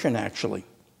moderation, actually.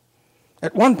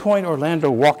 At one point, Orlando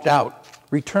walked out,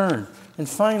 returned, and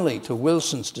finally, to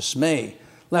Wilson's dismay,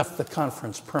 left the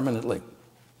conference permanently.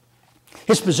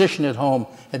 His position at home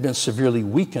had been severely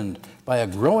weakened by a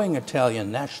growing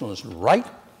Italian nationalist right,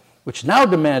 which now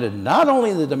demanded not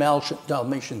only the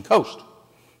Dalmatian coast,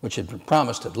 which had been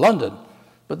promised at London,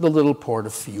 but the little port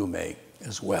of Fiume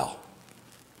as well.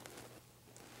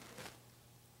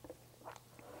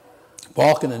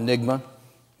 Balkan enigma,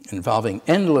 involving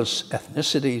endless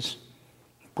ethnicities,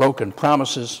 broken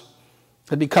promises,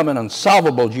 had become an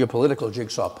unsolvable geopolitical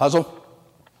jigsaw puzzle,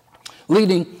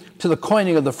 leading to the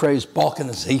coining of the phrase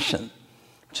Balkanization,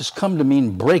 which has come to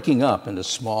mean breaking up into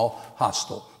small,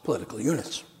 hostile political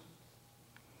units.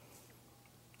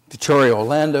 Vittorio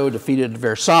Orlando, defeated at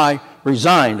Versailles,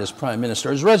 resigned as prime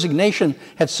minister. His resignation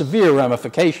had severe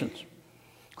ramifications,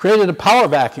 created a power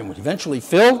vacuum, which eventually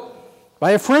filled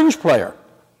by a fringe player.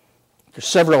 After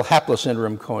several hapless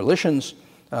interim coalitions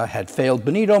had failed,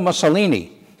 Benito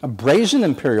Mussolini, a brazen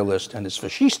imperialist, and his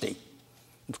fascisti,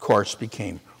 of course,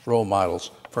 became role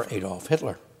models for Adolf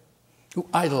Hitler, who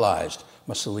idolized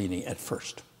Mussolini at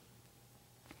first.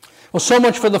 Well, so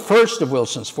much for the first of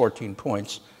Wilson's 14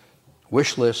 points: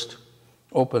 wish list,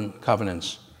 open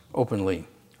covenants, openly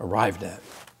arrived at.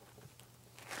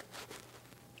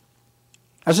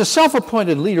 As a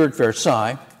self-appointed leader at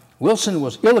Versailles, Wilson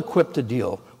was ill-equipped to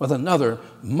deal with another,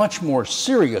 much more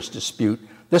serious dispute,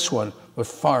 this one with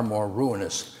far more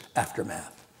ruinous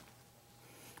aftermath.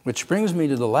 Which brings me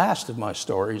to the last of my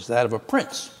stories, that of a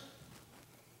prince,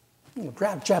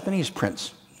 a Japanese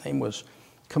prince. His name was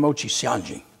Kimochi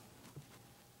Seige.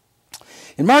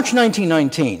 In March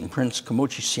 1919, Prince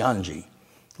Kimochi Seige,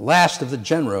 the last of the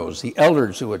Genros, the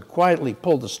elders who had quietly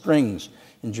pulled the strings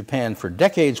in Japan for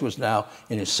decades, was now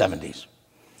in his 70s.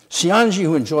 Seige,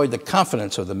 who enjoyed the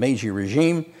confidence of the Meiji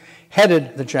regime,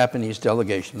 headed the Japanese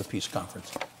delegation to the peace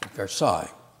conference at Versailles.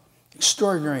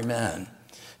 Extraordinary man.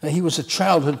 He was a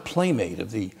childhood playmate of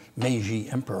the Meiji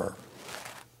emperor.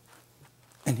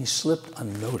 And he slipped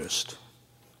unnoticed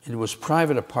into his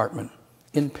private apartment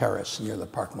in Paris near the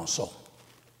Parc Monceau.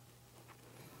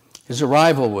 His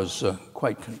arrival was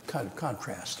quite kind of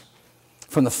contrast.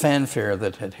 from the fanfare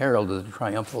that had heralded the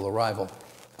triumphal arrival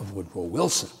of Woodrow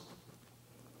Wilson.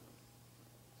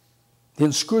 The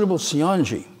inscrutable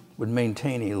Seige would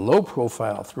maintain a low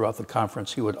profile throughout the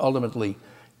conference. He would ultimately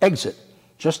exit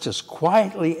just as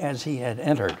quietly as he had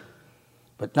entered,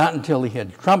 but not until he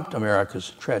had trumped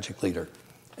America's tragic leader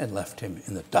and left him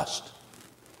in the dust.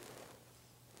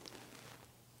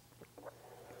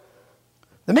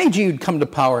 The Meiji, who'd come to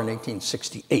power in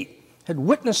 1868, had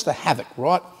witnessed the havoc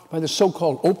wrought by the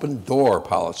so-called open door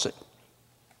policy.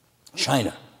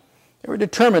 China. They were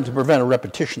determined to prevent a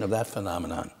repetition of that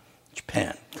phenomenon.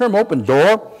 Japan. The term open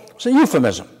door was a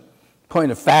euphemism. Point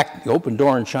of fact, the open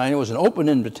door in China was an open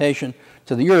invitation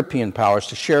to the European powers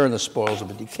to share in the spoils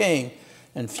of a decaying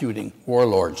and feuding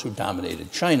warlords who dominated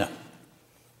China.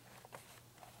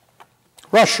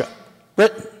 Russia,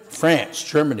 Britain, France,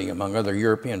 Germany, among other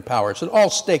European powers, had all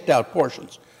staked out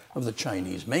portions of the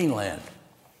Chinese mainland,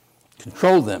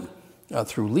 controlled them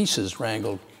through leases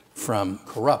wrangled from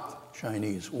corrupt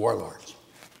Chinese warlords.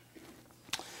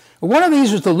 One of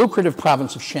these was the lucrative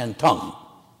province of Shantung,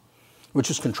 which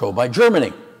was controlled by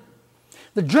Germany.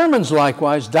 The Germans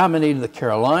likewise dominated the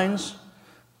Carolines,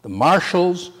 the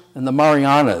Marshalls, and the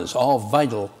Marianas, all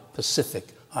vital Pacific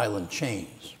island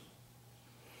chains.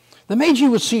 The Meiji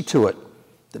would see to it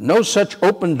that no such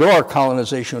open-door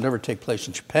colonization would ever take place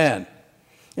in Japan.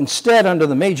 Instead, under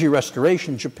the Meiji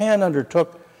Restoration, Japan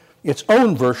undertook its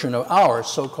own version of our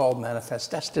so-called manifest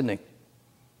destiny.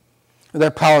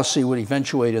 Their policy would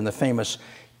eventuate in the famous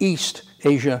East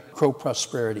Asia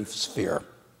pro-prosperity sphere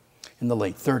in the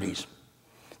late 30s.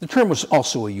 The term was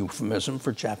also a euphemism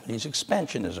for Japanese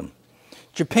expansionism.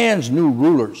 Japan's new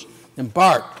rulers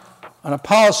embarked on a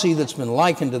policy that's been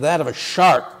likened to that of a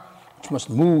shark which must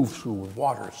move through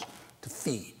waters to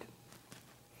feed.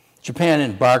 Japan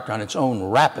embarked on its own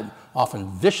rapid,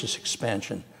 often vicious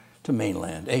expansion to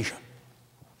mainland Asia.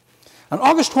 On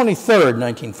August 23,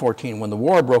 1914, when the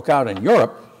war broke out in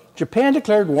Europe, Japan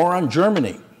declared war on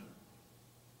Germany,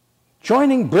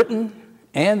 joining Britain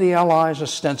and the Allies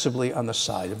ostensibly on the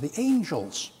side of the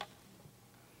angels.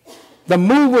 The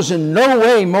move was in no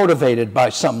way motivated by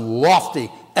some lofty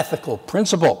ethical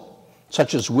principle,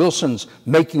 such as Wilson's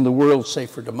making the world safe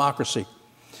for democracy.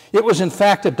 It was, in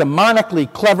fact, a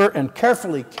demonically clever and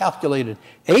carefully calculated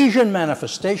Asian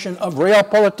manifestation of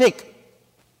realpolitik.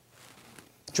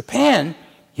 Japan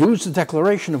used the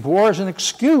declaration of war as an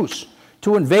excuse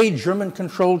to invade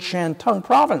German-controlled Shantung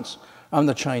province on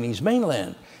the Chinese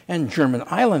mainland and German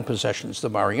island possessions, the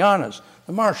Marianas,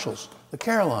 the Marshalls, the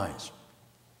Carolines.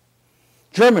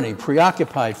 Germany,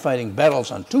 preoccupied fighting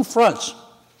battles on two fronts,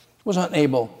 was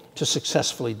unable to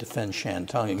successfully defend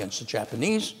Shantung against the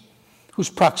Japanese, whose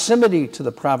proximity to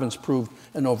the province proved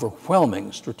an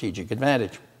overwhelming strategic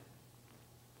advantage.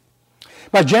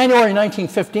 By January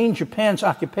 1915, Japan's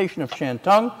occupation of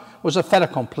Shantung was a fait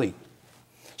accompli.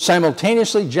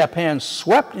 Simultaneously, Japan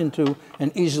swept into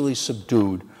and easily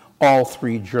subdued all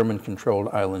three German-controlled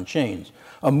island chains,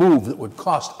 a move that would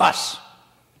cost us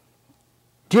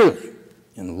dearly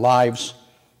in lives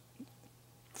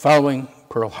following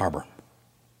Pearl Harbor.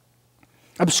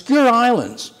 Obscure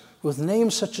islands with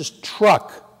names such as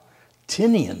Truk,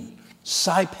 Tinian,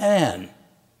 Saipan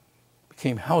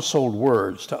became household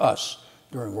words to us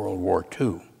during World War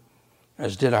II,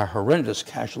 as did our horrendous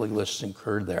casualty lists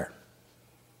incurred there.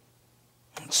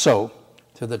 So,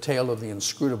 to the tale of the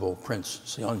inscrutable Prince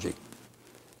Seige.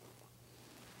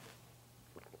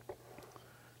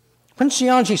 Prince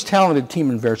Seige's talented team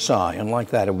in Versailles, unlike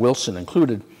that of Wilson,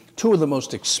 included two of the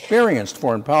most experienced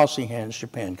foreign policy hands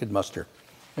Japan could muster.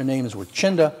 Their names were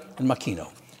Chinda and Makino.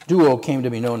 Duo came to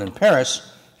be known in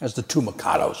Paris as the Two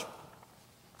Mikados.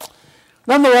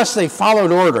 Nonetheless, they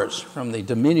followed orders from the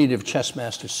diminutive chess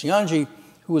master Seige,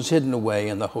 who was hidden away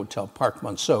in the Hotel Park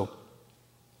Monceau.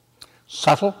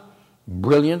 Subtle,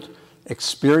 brilliant,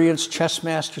 experienced chess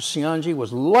master Seige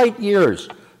was light years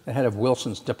ahead of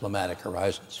Wilson's diplomatic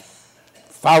horizons,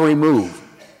 far removed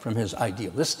from his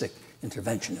idealistic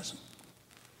interventionism.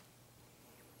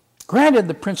 Granted,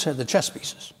 the prince had the chess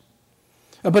pieces,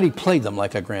 but he played them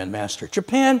like a grand master.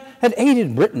 Japan had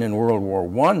aided Britain in World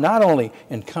War I, not only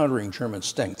in countering German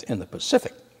strength in the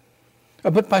Pacific,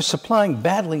 but by supplying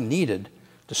badly needed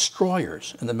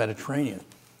destroyers in the Mediterranean.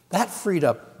 That freed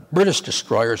up British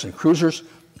destroyers and cruisers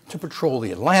to patrol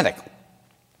the Atlantic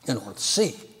and North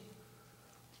Sea.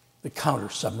 The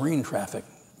counter-submarine traffic,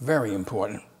 very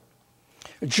important.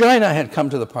 China had come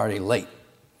to the party late,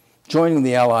 joining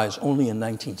the Allies only in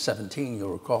 1917.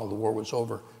 You'll recall the war was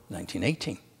over in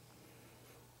 1918.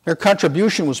 Their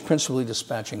contribution was principally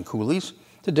dispatching coolies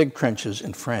to dig trenches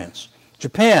in France.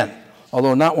 Japan,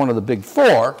 although not one of the big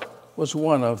four, was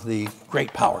one of the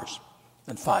great powers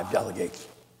and 5 delegates.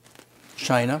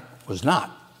 China was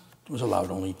not. It was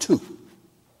allowed only 2.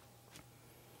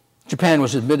 Japan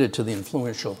was admitted to the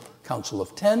influential Council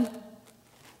of 10.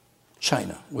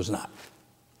 China was not.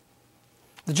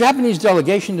 The Japanese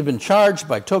delegation had been charged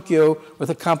by Tokyo with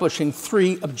accomplishing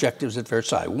 3 objectives at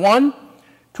Versailles. 1,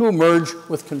 to emerge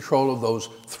with control of those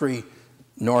 3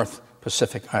 North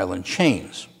Pacific island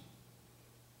chains.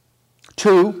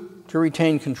 2, to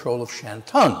retain control of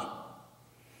Shantung.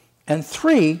 And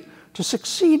 3, to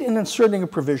succeed in inserting a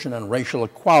provision on racial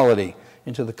equality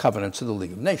into the covenants of the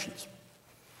League of Nations.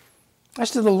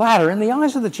 As to the latter, in the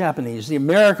eyes of the Japanese, the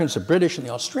Americans, the British, and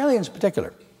the Australians in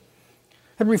particular,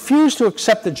 had refused to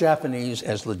accept the Japanese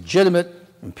as legitimate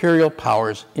imperial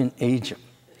powers in Asia.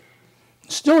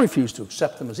 Still refused to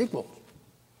accept them as equals.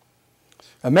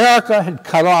 America had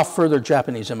cut off further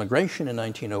Japanese immigration in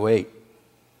 1908.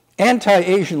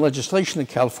 Anti-Asian legislation in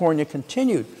California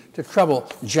continued to trouble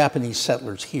Japanese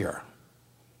settlers here.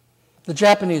 The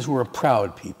Japanese were a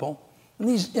proud people, and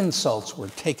these insults were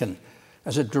taken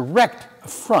as a direct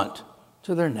affront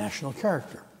to their national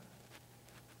character.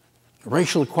 The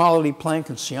racial equality plank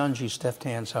in Seanji's deft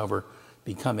hands, however,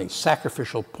 become a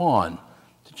sacrificial pawn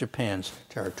to Japan's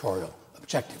territorial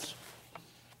objectives.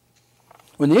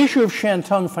 When the issue of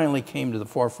Shantung finally came to the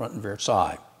forefront in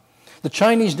Versailles, the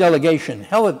Chinese delegation,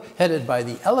 headed by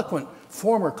the eloquent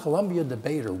former Columbia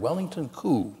debater Wellington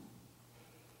Koo,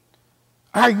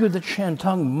 argued that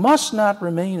Shantung must not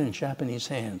remain in Japanese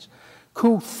hands.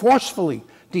 Koo forcefully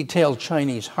detailed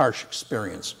Chinese harsh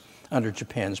experience under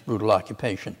Japan's brutal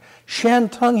occupation.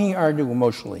 Shantung, he argued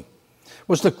emotionally,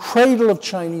 was the cradle of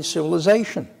Chinese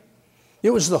civilization.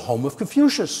 It was the home of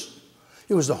Confucius.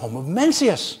 It was the home of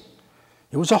Mencius.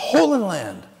 It was a holy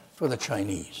land for the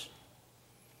Chinese.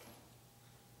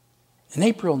 In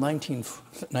April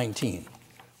 1919,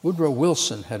 Woodrow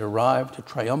Wilson had arrived to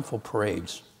triumphal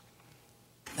parades.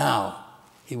 Now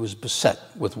he was beset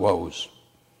with woes.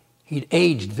 He'd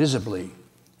aged visibly,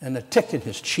 and the tick in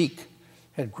his cheek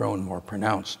had grown more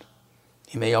pronounced.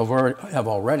 He may have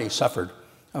already suffered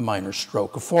a minor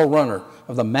stroke, a forerunner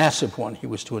of the massive one he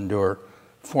was to endure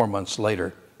 4 months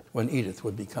later, when Edith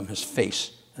would become his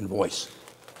face and voice.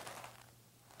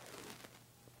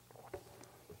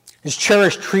 His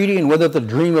cherished treaty, and with it the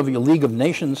dream of a League of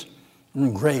Nations, were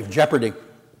in grave jeopardy.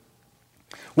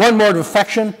 One more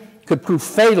defection could prove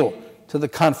fatal to the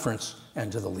conference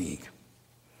and to the League.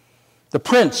 The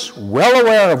Prince, well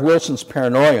aware of Wilson's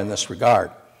paranoia in this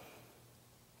regard,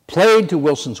 played to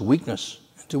Wilson's weakness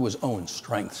and to his own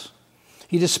strengths.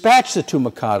 He dispatched the 2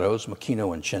 Mikados,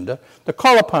 Makino and Chinda, to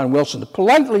call upon Wilson to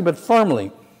politely but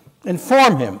firmly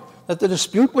inform him that the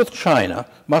dispute with China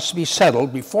must be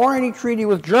settled before any treaty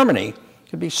with Germany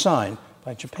could be signed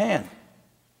by Japan.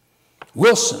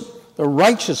 Wilson, the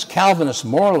righteous Calvinist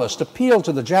moralist, appealed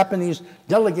to the Japanese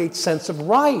delegate's sense of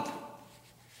right,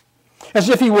 as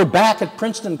if he were back at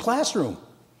Princeton classroom.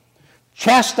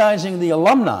 Chastising the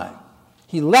alumni,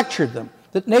 he lectured them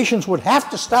that nations would have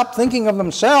to stop thinking of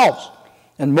themselves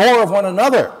and more of one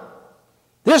another.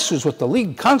 This was what the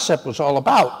League concept was all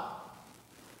about.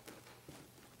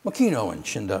 Makino and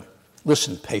Chinda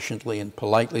listened patiently and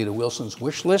politely to Wilson's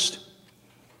wish list,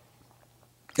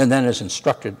 and then, as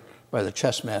instructed by the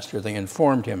chess master, they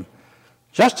informed him,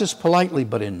 just as politely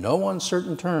but in no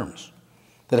uncertain terms,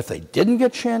 that if they didn't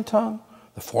get Shantung,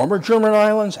 the former German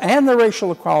islands, and the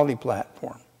racial equality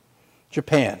platform,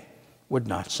 Japan would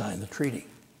not sign the treaty.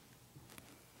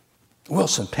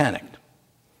 Wilson panicked.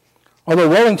 Although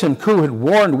Wellington Koo had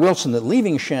warned Wilson that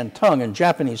leaving Shantung in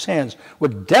Japanese hands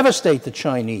would devastate the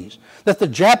Chinese, that the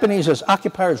Japanese as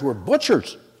occupiers were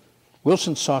butchers,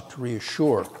 Wilson sought to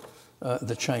reassure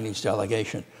the Chinese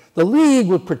delegation. The League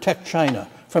would protect China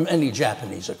from any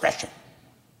Japanese aggression.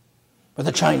 But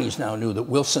the Chinese now knew that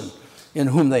Wilson, in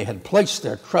whom they had placed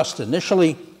their trust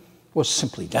initially, was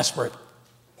simply desperate,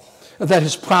 that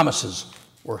his promises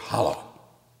were hollow.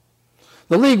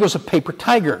 The League was a paper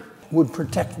tiger, would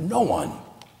protect no one.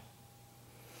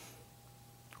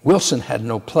 Wilson had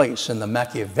no place in the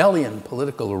Machiavellian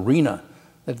political arena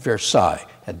that Versailles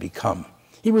had become.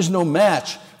 He was no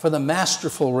match for the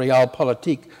masterful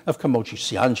realpolitik of Kimochi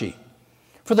Seanji.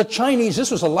 For the Chinese, this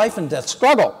was a life and death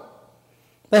struggle.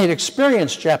 They had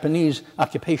experienced Japanese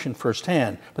occupation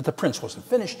firsthand, but the prince wasn't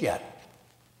finished yet.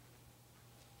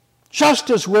 Just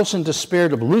as Wilson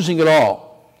despaired of losing it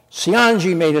all,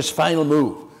 Seanji made his final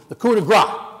move, the coup de grace,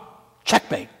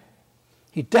 checkmate.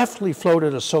 He deftly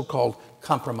floated a so-called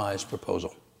compromise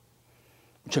proposal,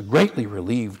 which a greatly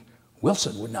relieved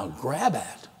Wilson would now grab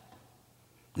at.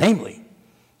 Namely,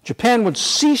 Japan would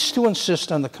cease to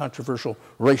insist on the controversial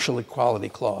racial equality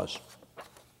clause,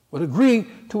 would agree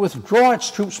to withdraw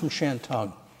its troops from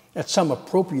Shantung at some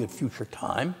appropriate future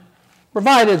time,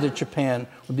 provided that Japan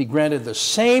would be granted the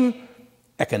same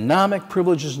economic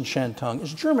privileges in Shantung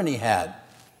as Germany had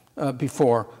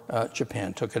before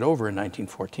Japan took it over in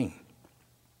 1914.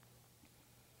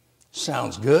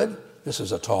 Sounds good? This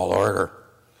is a tall order.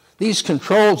 These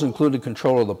controls included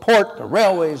control of the port, the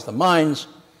railways, the mines.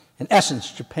 In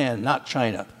essence, Japan, not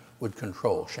China, would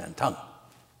control Shantung.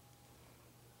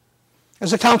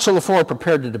 As the Council of Four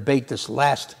prepared to debate this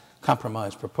last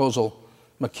compromise proposal,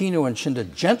 Makino and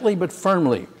Shinda gently but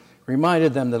firmly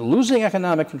reminded them that losing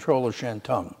economic control of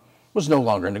Shantung was no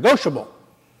longer negotiable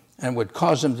and would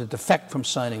cause them to defect from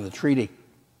signing the treaty.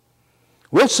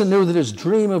 Wilson knew that his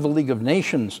dream of a League of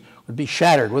Nations would be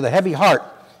shattered. With a heavy heart,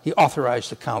 he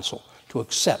authorized the Council to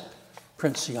accept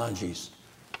Prince Seonji's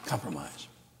compromise.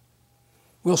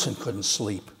 Wilson couldn't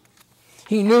sleep.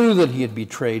 He knew that he had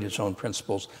betrayed his own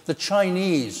principles. The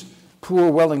Chinese,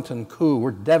 poor Wellington coup,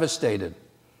 were devastated.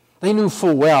 They knew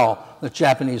full well that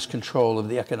Japanese control of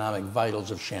the economic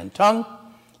vitals of Shantung,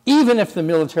 even if the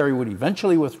military would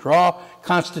eventually withdraw,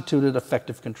 constituted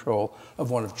effective control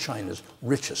of one of China's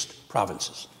richest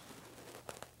provinces.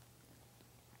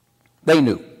 They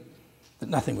knew that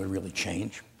nothing would really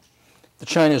change. The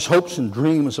China's hopes and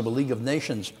dreams of a League of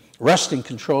Nations wresting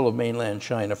control of mainland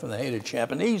China from the hated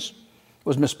Japanese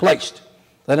was misplaced,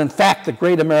 that in fact the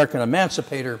great American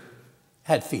emancipator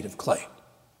had feet of clay.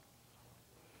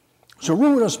 It was a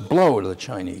ruinous blow to the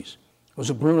Chinese. It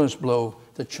was a ruinous blow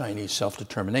to Chinese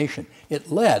self-determination.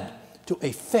 It led to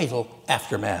a fatal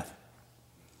aftermath.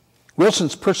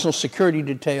 Wilson's personal security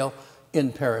detail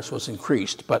in Paris was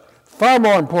increased, but far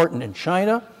more important in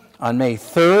China, on May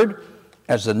 3rd,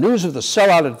 as the news of the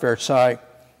sellout at Versailles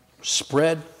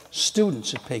spread,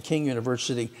 students at Peking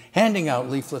University handing out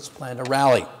leaflets planned a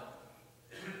rally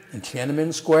in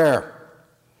Tiananmen Square.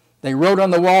 They wrote on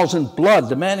the walls in blood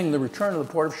demanding the return of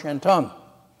the port of Shantung.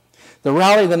 The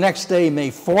rally the next day,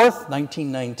 May 4th,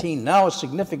 1919, now a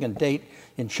significant date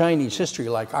in Chinese history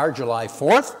like our July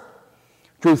 4th,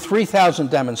 drew 3,000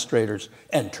 demonstrators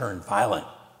and turned violent.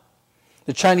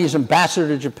 The Chinese ambassador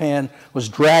to Japan was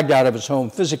dragged out of his home,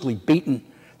 physically beaten.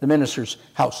 The minister's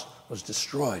house was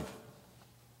destroyed.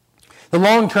 The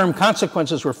long-term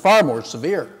consequences were far more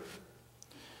severe,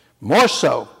 more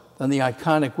so than the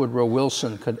iconic Woodrow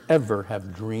Wilson could ever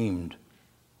have dreamed.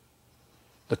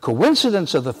 The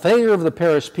coincidence of the failure of the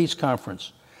Paris Peace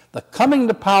Conference, the coming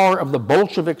to power of the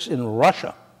Bolsheviks in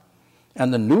Russia,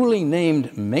 and the newly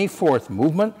named May 4th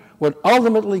movement would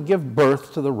ultimately give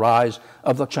birth to the rise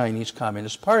of the Chinese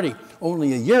Communist Party.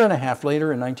 Only a year and a half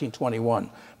later, in 1921,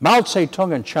 Mao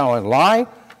Zedong and Zhou Enlai,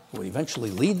 who would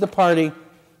eventually lead the party,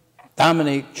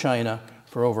 dominate China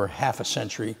for over half a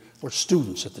century, were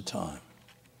students at the time.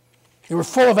 They were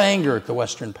full of anger at the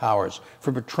Western powers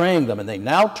for betraying them, and they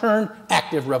now turned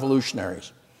active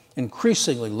revolutionaries,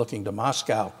 increasingly looking to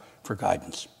Moscow for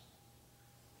guidance.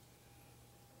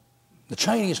 The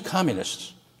Chinese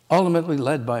communists, ultimately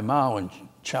led by Mao and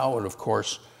Zhou, would, of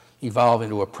course, evolve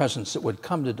into a presence that would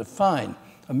come to define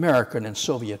American and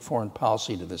Soviet foreign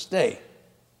policy to this day.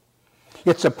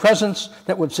 It's a presence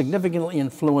that would significantly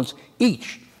influence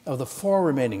each of the four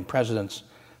remaining presidents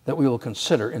that we will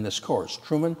consider in this course: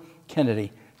 Truman,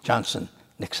 Kennedy, Johnson,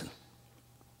 Nixon.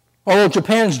 Although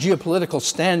Japan's geopolitical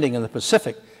standing in the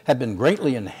Pacific had been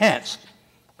greatly enhanced,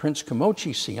 Prince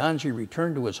Kimochi Seonji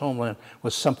returned to his homeland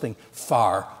with something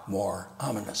far more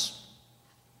ominous.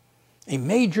 A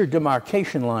major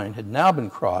demarcation line had now been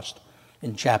crossed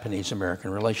in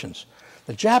Japanese-American relations.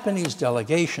 The Japanese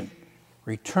delegation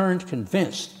returned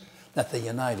convinced that the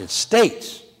United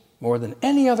States, more than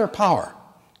any other power,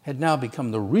 had now become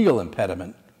the real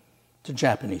impediment to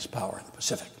Japanese power in the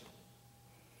Pacific.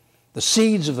 The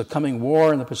seeds of the coming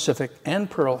war in the Pacific and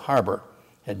Pearl Harbor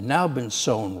had now been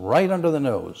sown right under the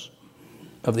nose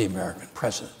of the American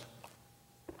president.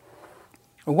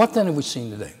 And what then have we seen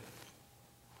today?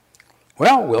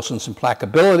 Well, Wilson's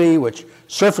implacability, which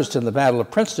surfaced in the Battle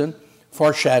of Princeton,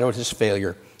 foreshadowed his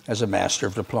failure as a master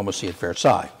of diplomacy at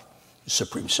Versailles. His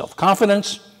supreme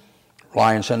self-confidence,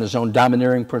 reliance on his own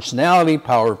domineering personality,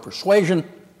 power of persuasion,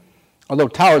 although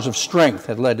towers of strength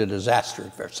had led to disaster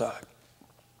at Versailles,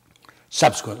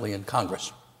 subsequently in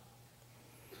Congress.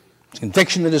 His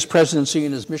conviction that his presidency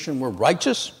and his mission were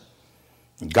righteous,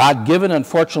 God-given,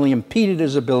 unfortunately impeded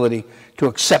his ability to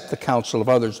accept the counsel of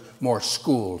others more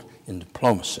schooled in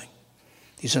diplomacy.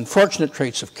 These unfortunate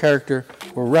traits of character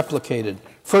were replicated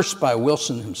first by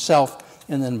Wilson himself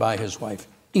and then by his wife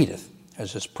Edith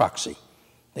as his proxy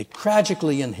They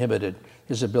tragically inhibited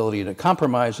his ability to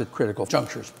compromise at critical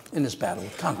junctures in his battle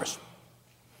with Congress.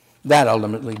 That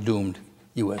ultimately doomed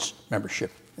U.S.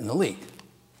 membership in the League.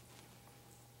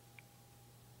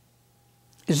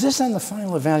 Is this then the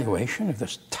final evaluation of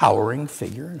this towering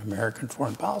figure in American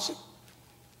foreign policy?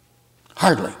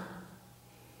 Hardly.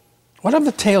 What of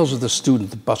the tales of the student,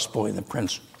 the busboy, and the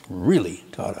prince really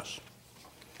taught us?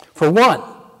 For one,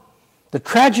 the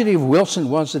tragedy of Wilson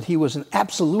was that he was an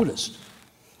absolutist,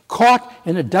 caught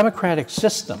in a democratic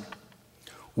system,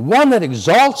 one that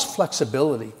exalts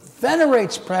flexibility,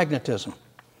 venerates pragmatism,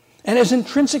 and is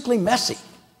intrinsically messy.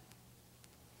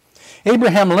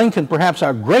 Abraham Lincoln, perhaps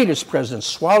our greatest president,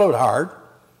 swallowed hard,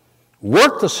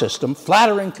 worked the system,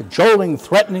 flattering, cajoling,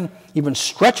 threatening, even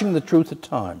stretching the truth at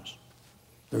times.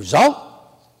 The result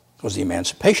was the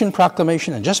Emancipation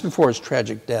Proclamation, and just before his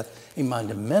tragic death, a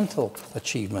monumental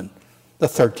achievement, the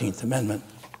 13th Amendment,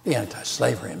 the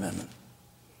Anti-Slavery Amendment.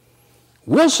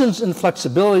 Wilson's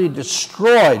inflexibility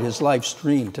destroyed his life's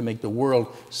dream to make the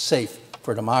world safe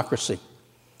for democracy.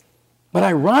 But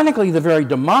ironically, the very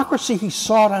democracy he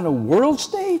sought on a world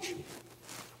stage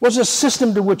was a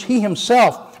system to which he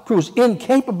himself proves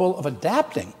incapable of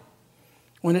adapting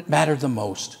when it mattered the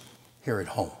most here at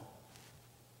home.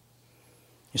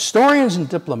 Historians and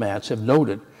diplomats have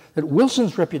noted that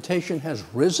Wilson's reputation has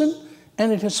risen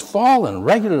and it has fallen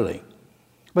regularly,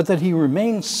 but that he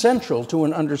remains central to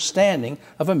an understanding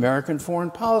of American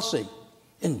foreign policy.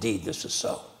 Indeed, this is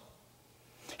so.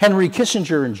 Henry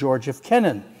Kissinger and George F.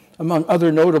 Kennan, among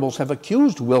other notables, have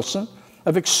accused Wilson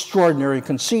of extraordinary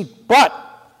conceit, but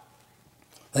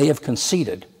they have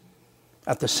conceded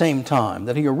at the same time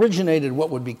that he originated what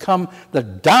would become the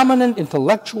dominant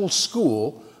intellectual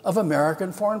school of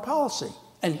American foreign policy,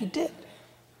 and he did.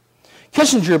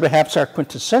 Kissinger, perhaps our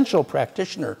quintessential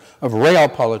practitioner of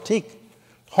realpolitik,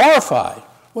 horrified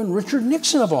when Richard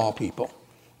Nixon, of all people,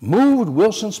 moved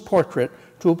Wilson's portrait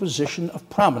to a position of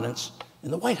prominence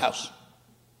in the White House.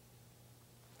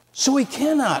 So we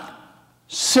cannot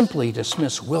simply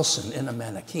dismiss Wilson in a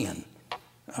Manichaean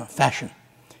fashion.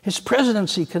 His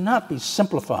presidency cannot be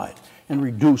simplified and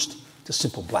reduced to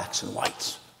simple blacks and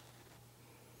whites.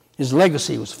 His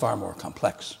legacy was far more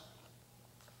complex.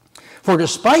 For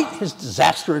despite his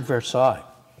disaster at Versailles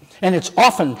and its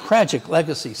often tragic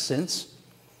legacy since,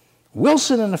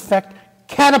 Wilson, in effect,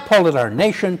 catapulted our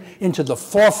nation into the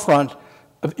forefront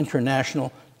of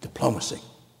international diplomacy.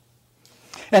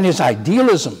 And his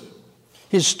idealism,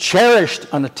 his cherished,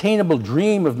 unattainable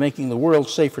dream of making the world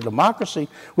safe for democracy,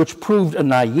 which proved a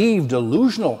naive,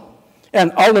 delusional,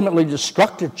 and ultimately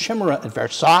destructive chimera at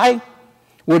Versailles,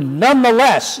 would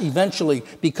nonetheless eventually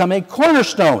become a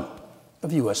cornerstone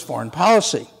of U.S. foreign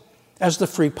policy, as the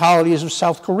free polities of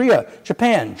South Korea,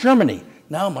 Japan, Germany,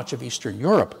 now much of Eastern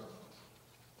Europe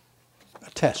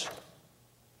attest.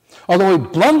 Although he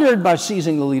blundered by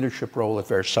seizing the leadership role at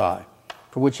Versailles,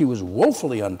 for which he was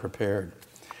woefully unprepared,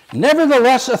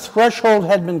 nevertheless a threshold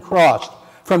had been crossed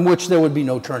from which there would be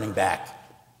no turning back.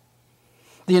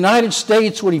 The United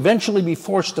States would eventually be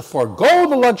forced to forego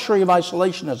the luxury of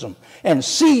isolationism and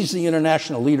seize the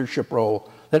international leadership role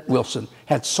that Wilson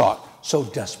had sought so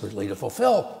desperately to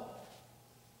fulfill.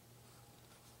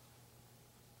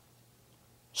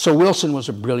 So Wilson was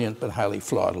a brilliant but highly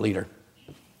flawed leader,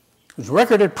 whose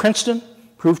record at Princeton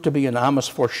proved to be an ominous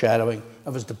foreshadowing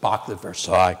of his debacle at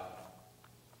Versailles.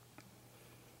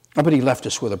 But he left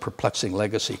us with a perplexing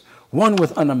legacy, one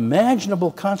with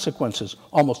unimaginable consequences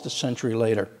almost a century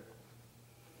later.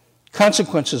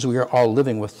 Consequences we are all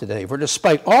living with today, for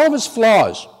despite all of his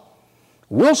flaws,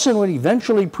 Wilson would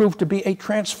eventually prove to be a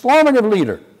transformative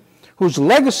leader whose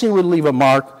legacy would leave a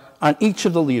mark on each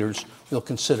of the leaders we'll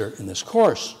consider in this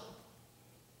course.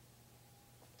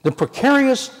 The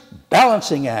precarious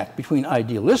balancing act between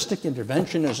idealistic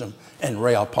interventionism and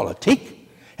realpolitik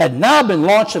had now been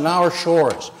launched on our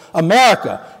shores.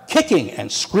 America, kicking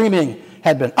and screaming,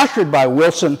 had been ushered by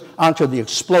Wilson onto the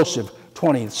explosive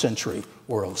 20th century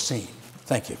world scene.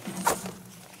 Thank you.